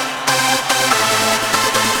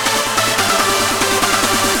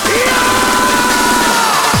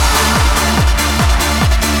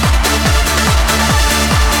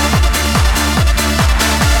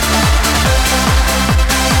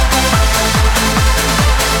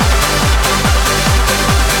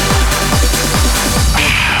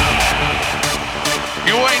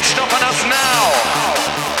 You ain't stopping us now.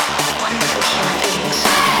 Wonderful human beings.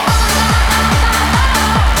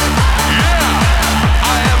 Yeah,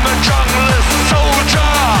 I am a junglist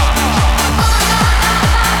soldier.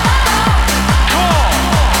 Come on,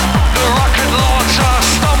 the rocket launcher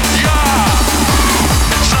stumped ya.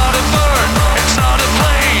 It's not a bird, it's not a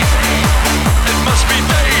plane. It must be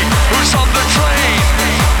Dave who's on the train.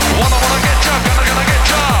 Wanna get ya, gonna get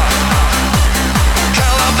ya.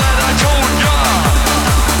 Tell him that I told ya.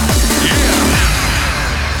 Yeah.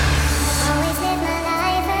 Always live my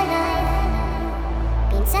life alone,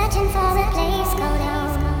 been searching for a place called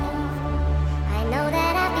home. I know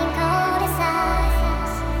that I've been cold as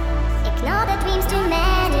ice, ignore the dreams too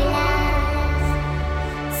many lies.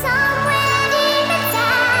 Somewhere deep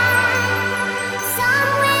inside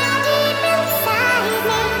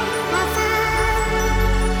me, I found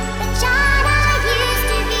the child I used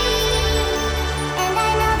to be, and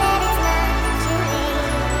I know that it's not too late,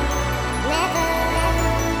 never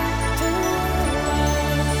too late.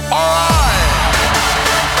 Alright,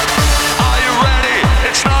 are you ready?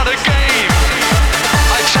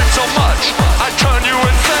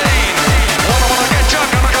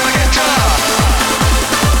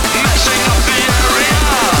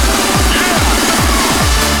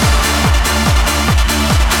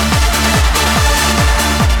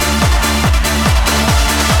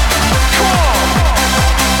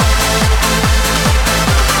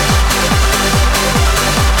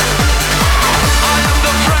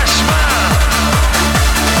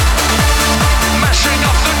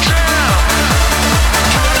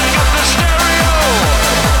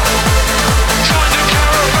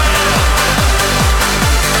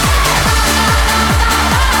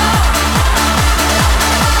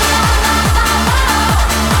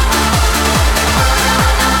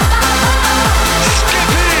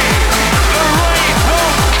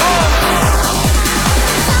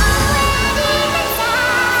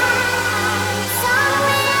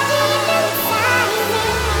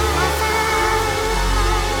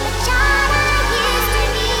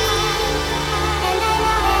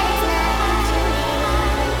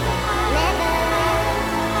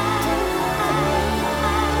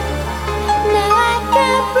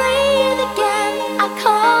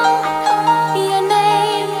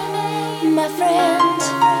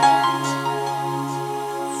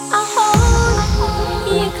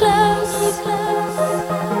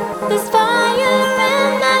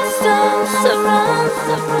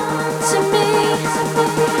 to me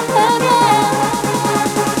again.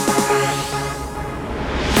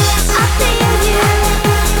 I feel you,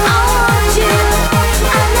 I want you.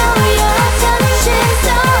 I know your touch is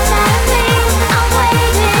all I need. I'm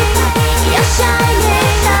waiting, you're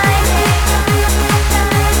shining, shining.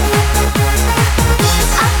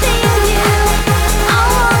 I feel you, I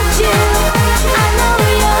want you. I know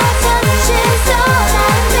your touch is all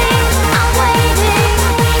I need. I'm waiting,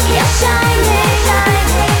 you're shining,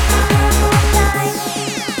 shining.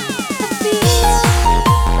 I feel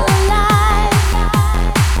alive.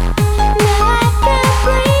 Now I can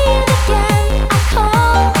breathe again. I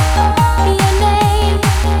call your name,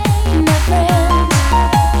 my friend.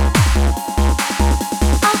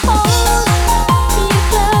 I hold you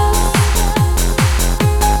close.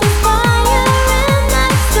 There's fire in my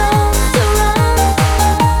soul, so run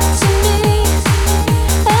to me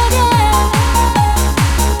again.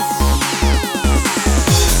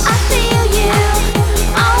 I feel you,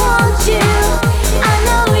 I want you. I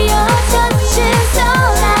know your touch is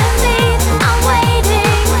all I need. I'm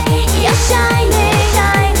waiting, you're shining,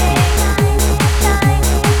 shining, shining.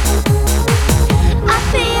 I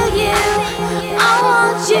feel you, I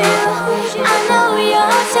want you. I know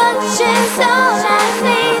your touch is all I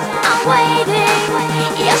need. I'm waiting,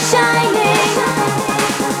 you're shining,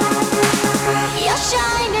 you're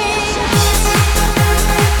shining.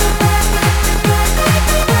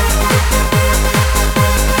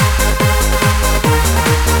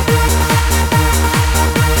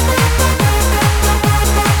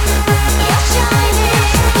 You're shining.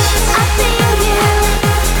 I feel you,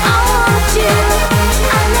 I want you.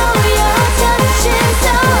 I know your touch is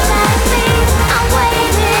all I need. I'm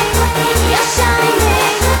waiting, you're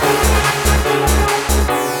shining.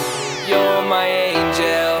 You're my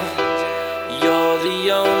angel. You're the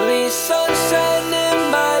only sunshine in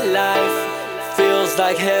my life. Feels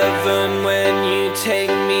like heaven when you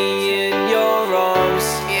take me in your arms.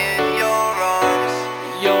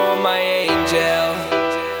 You're my angel.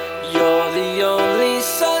 You're the only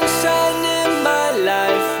sunshine in my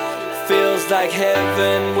life. Feels like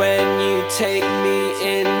heaven when you take me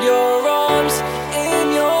in your arms.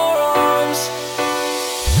 In your arms.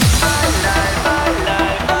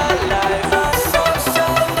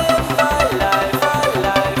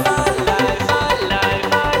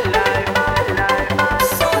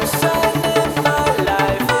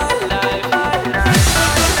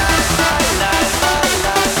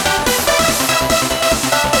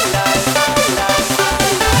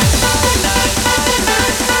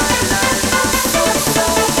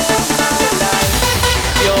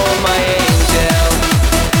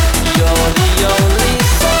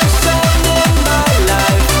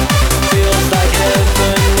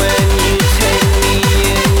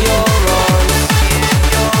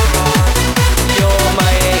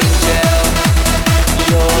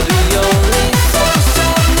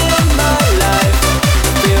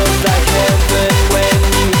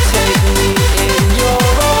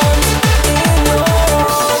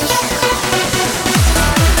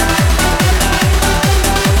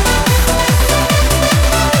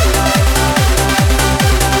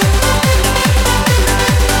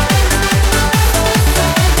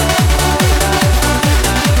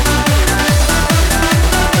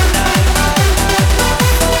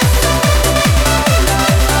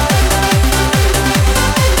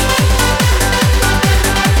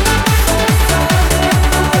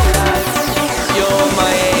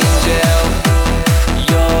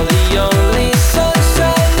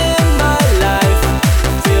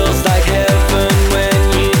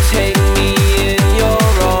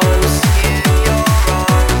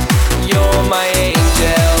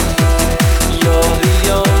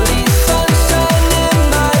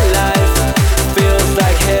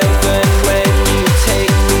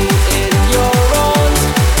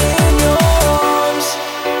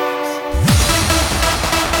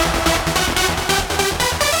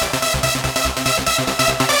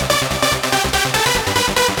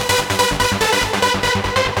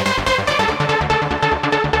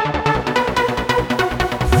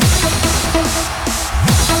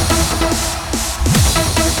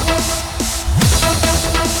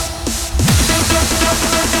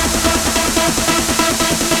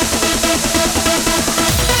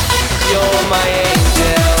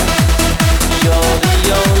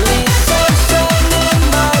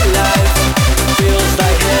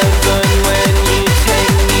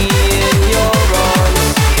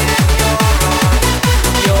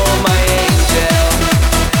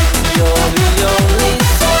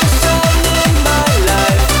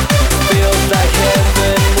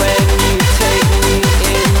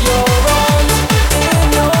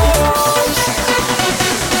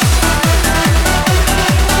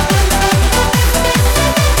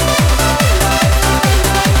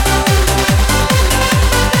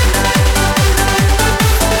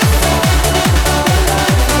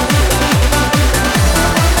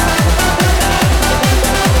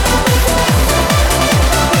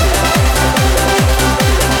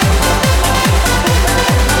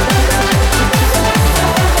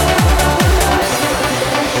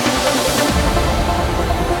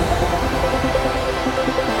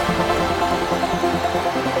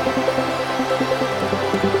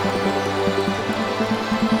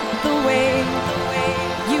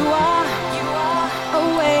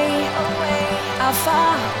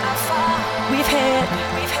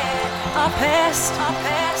 our past.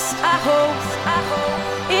 I hope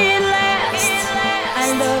it lasts. I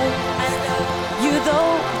love you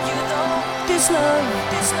though. This love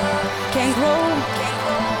can grow.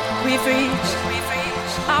 We've reached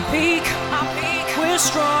our peak. We're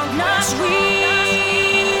strong, not weak.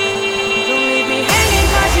 Don't leave me hanging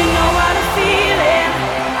 'cause you know what I'm feeling.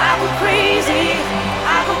 I go crazy.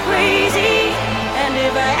 And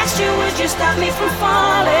if I asked you, would you stop me from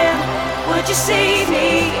falling? Would you save me?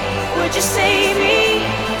 Would you save me?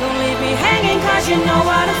 Don't leave me hanging 'cause you know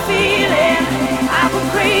what I'm feeling. I go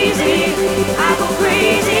crazy.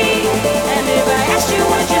 And if I asked you,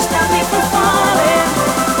 would you stop me from falling?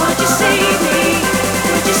 Would you save me?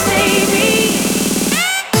 Would you save me?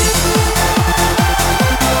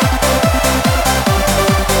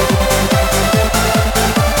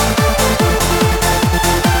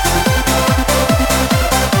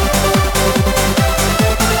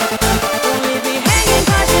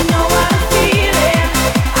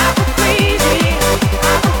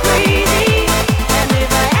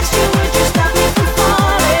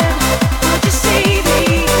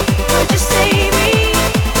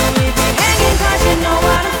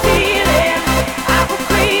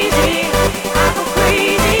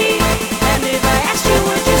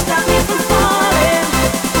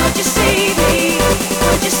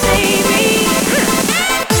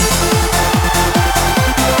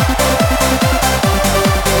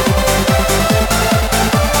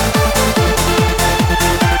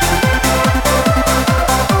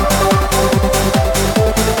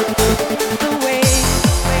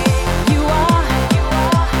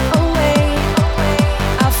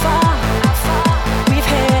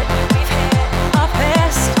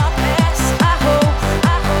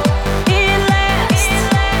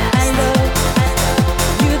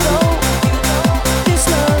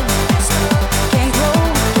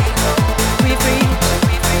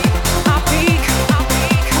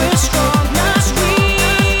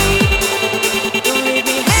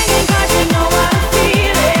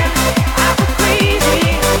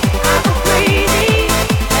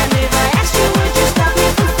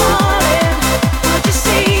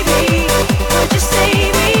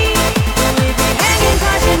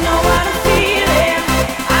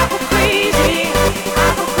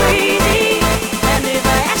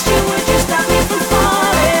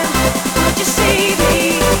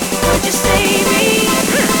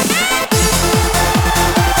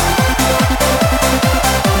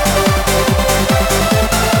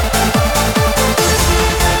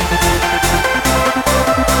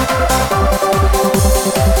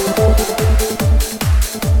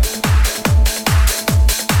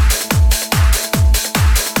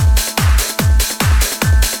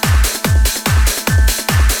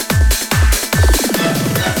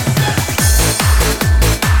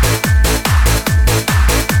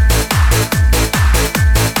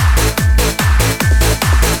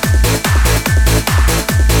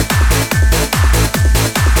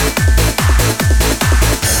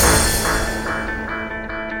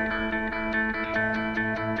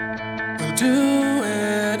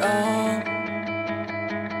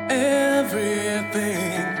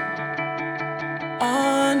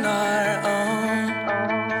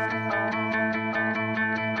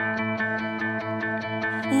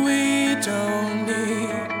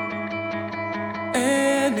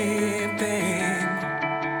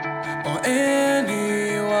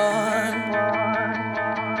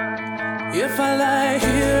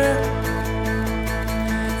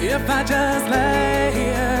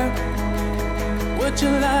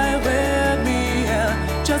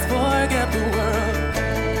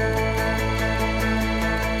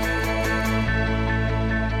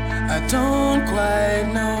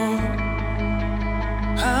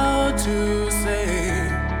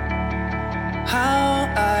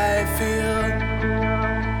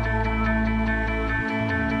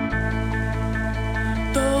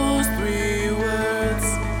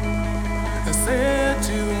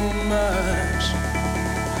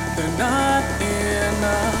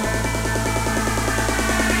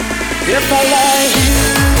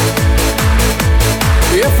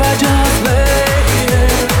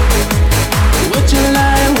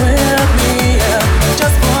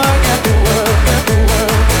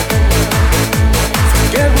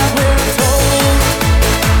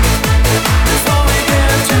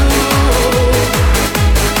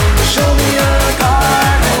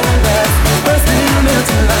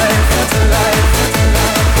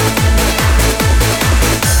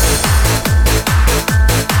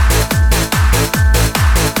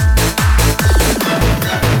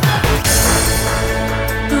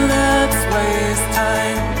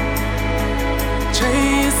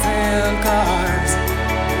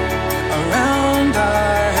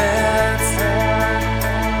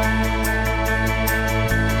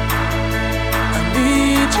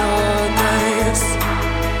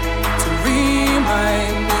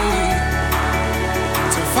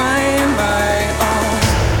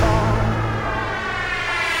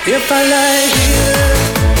 If I lay here,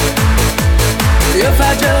 if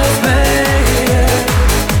I just lay here,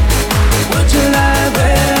 would you lie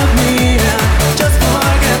with me and just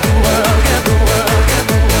forget the world, get the world, get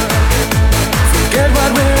the world, forget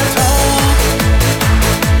what we're told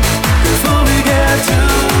before we get too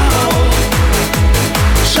old.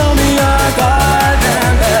 Show me your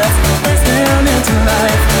garden that's bursting into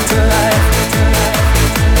life, into life, into life.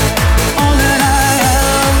 All that I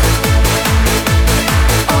am,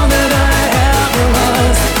 all that I ever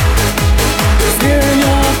was, is here in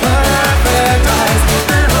your perfect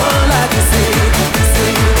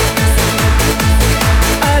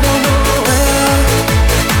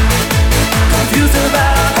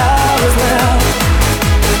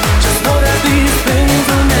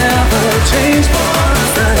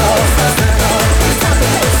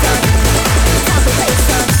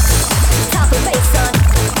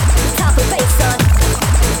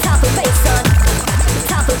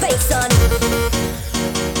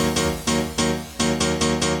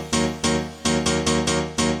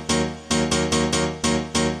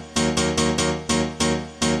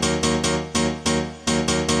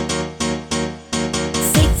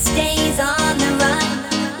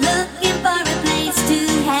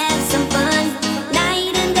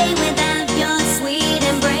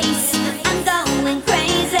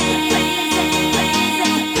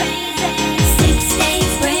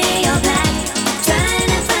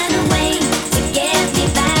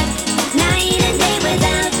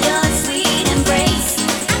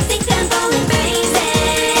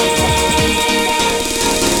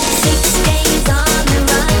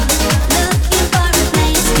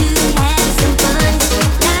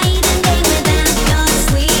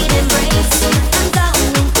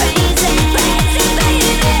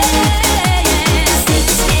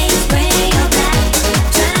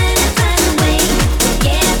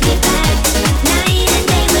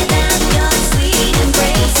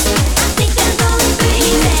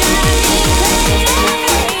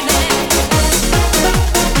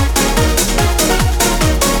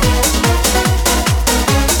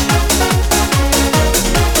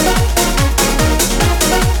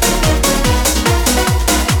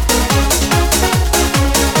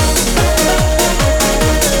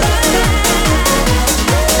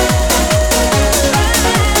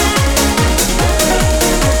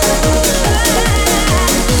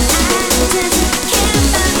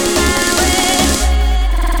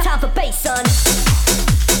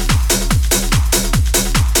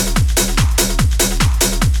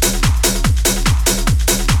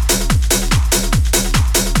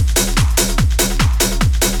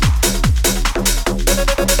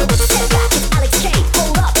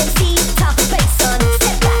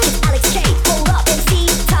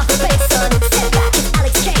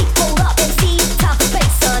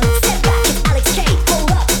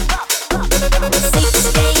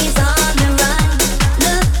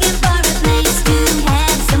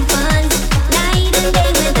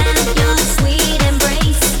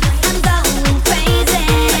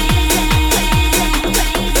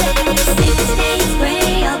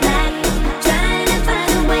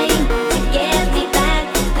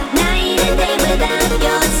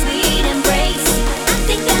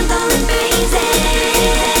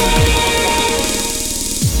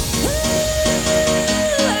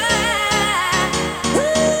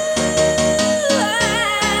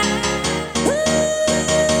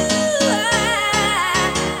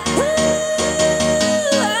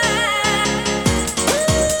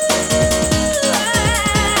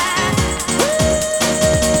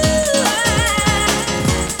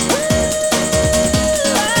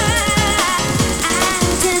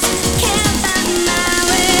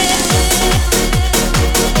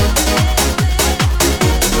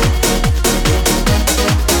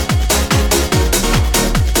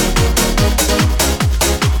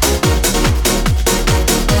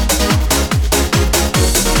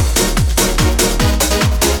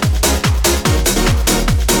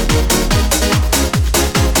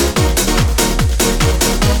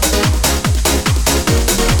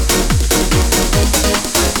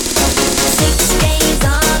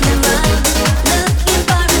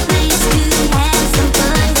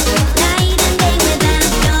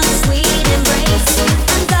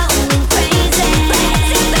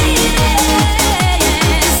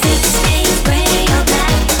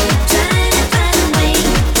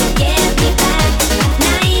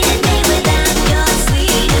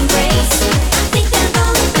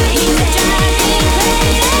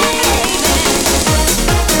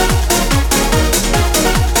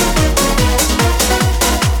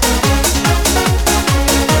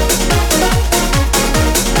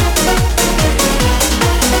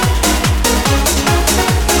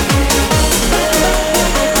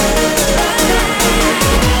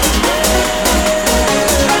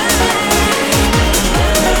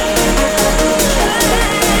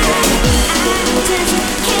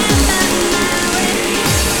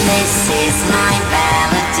This is my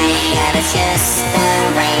melody and it's just a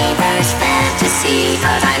raver's fantasy.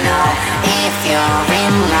 'Cause I know if you're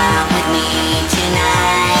in love with me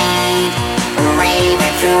tonight,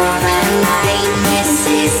 raving through the night. This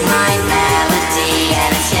is my melody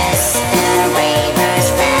and it's just a raver's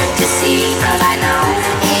fantasy. 'Cause I know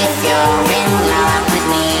if you're in love with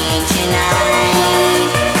me tonight,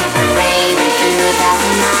 raving through the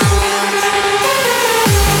night.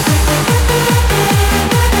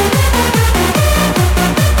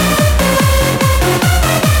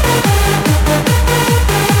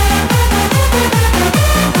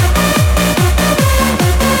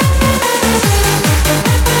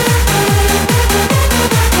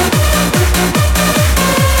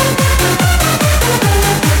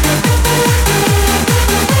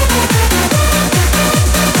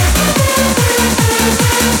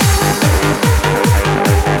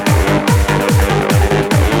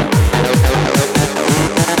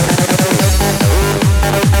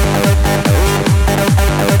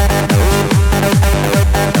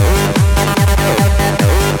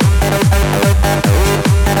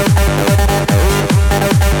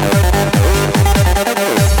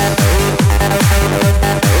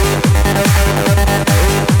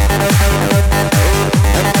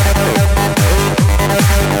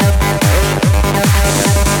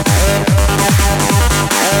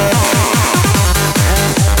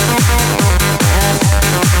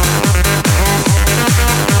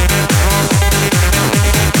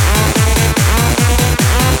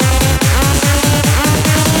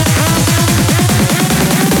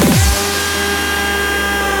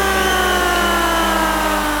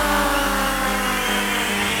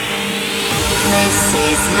 This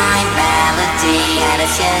is my melody and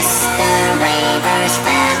it's just a raver's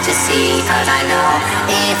fantasy. 'Cause I know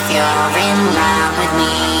if you're in love with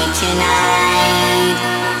me tonight,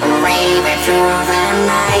 raving through the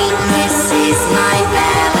night. This is my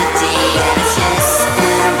melody and it's just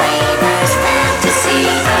a raver's fantasy.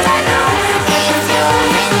 'Cause I know if you're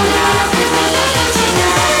in love with me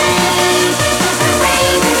tonight,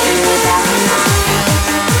 raving through the night.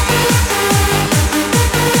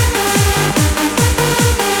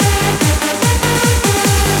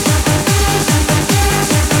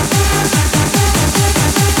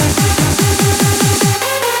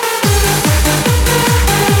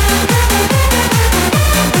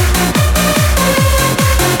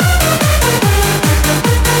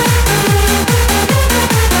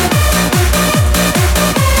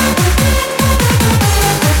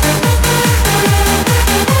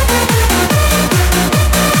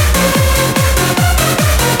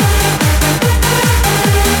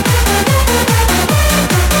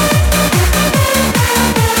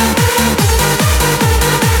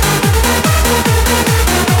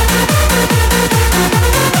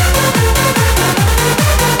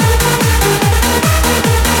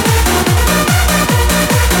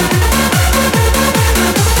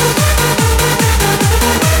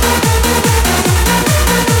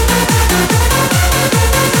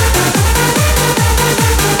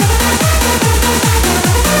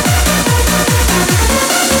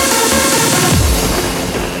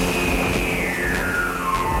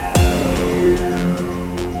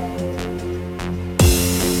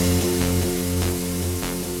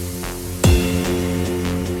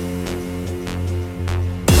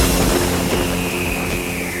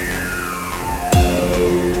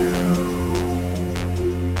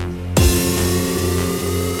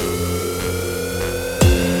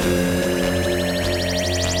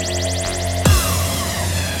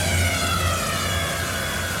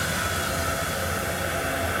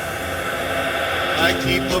 I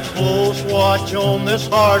keep a close watch on this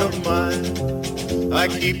heart of mine. I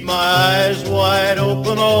keep my eyes wide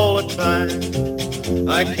open all the time.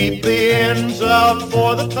 I keep the ends out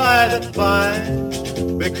for the tie that binds.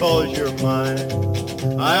 Because you're mine,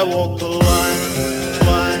 I walk the line,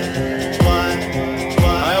 line, line,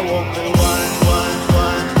 line. I walk the line, line,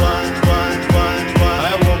 line, line, line, line, line.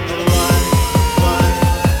 I walk the line, line,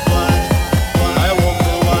 line, line. I walk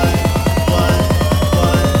the line, line, line,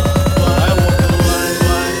 line. I walk the line,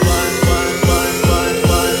 line, line,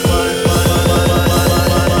 line, line, line, line,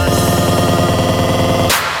 line, line.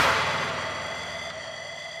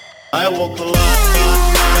 I walk the line.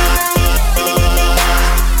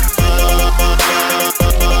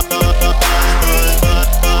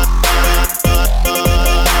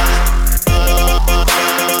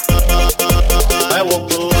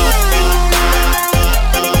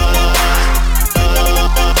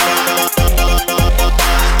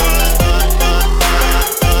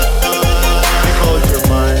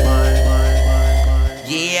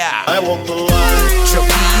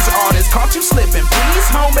 Trapeze artist, caught you slipping, please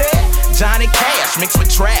homie. Johnny Cash mixed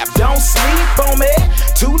with trap, don't sleep on me.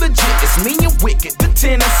 Too legit, it's mean and wicked. The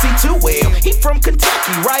Tennessee too well. He from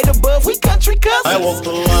Kentucky, right above we country cousins. I walk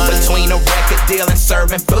the line between a record deal and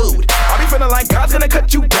serving food. I be feeling like God's gonna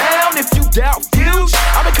cut you down if you doubt Fuse.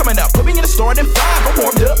 I been coming up, put me in the starting five. I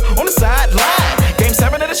warmed up on the sideline. Game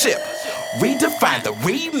 7 of the ship. Redefine the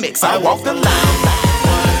remix. I walk the line.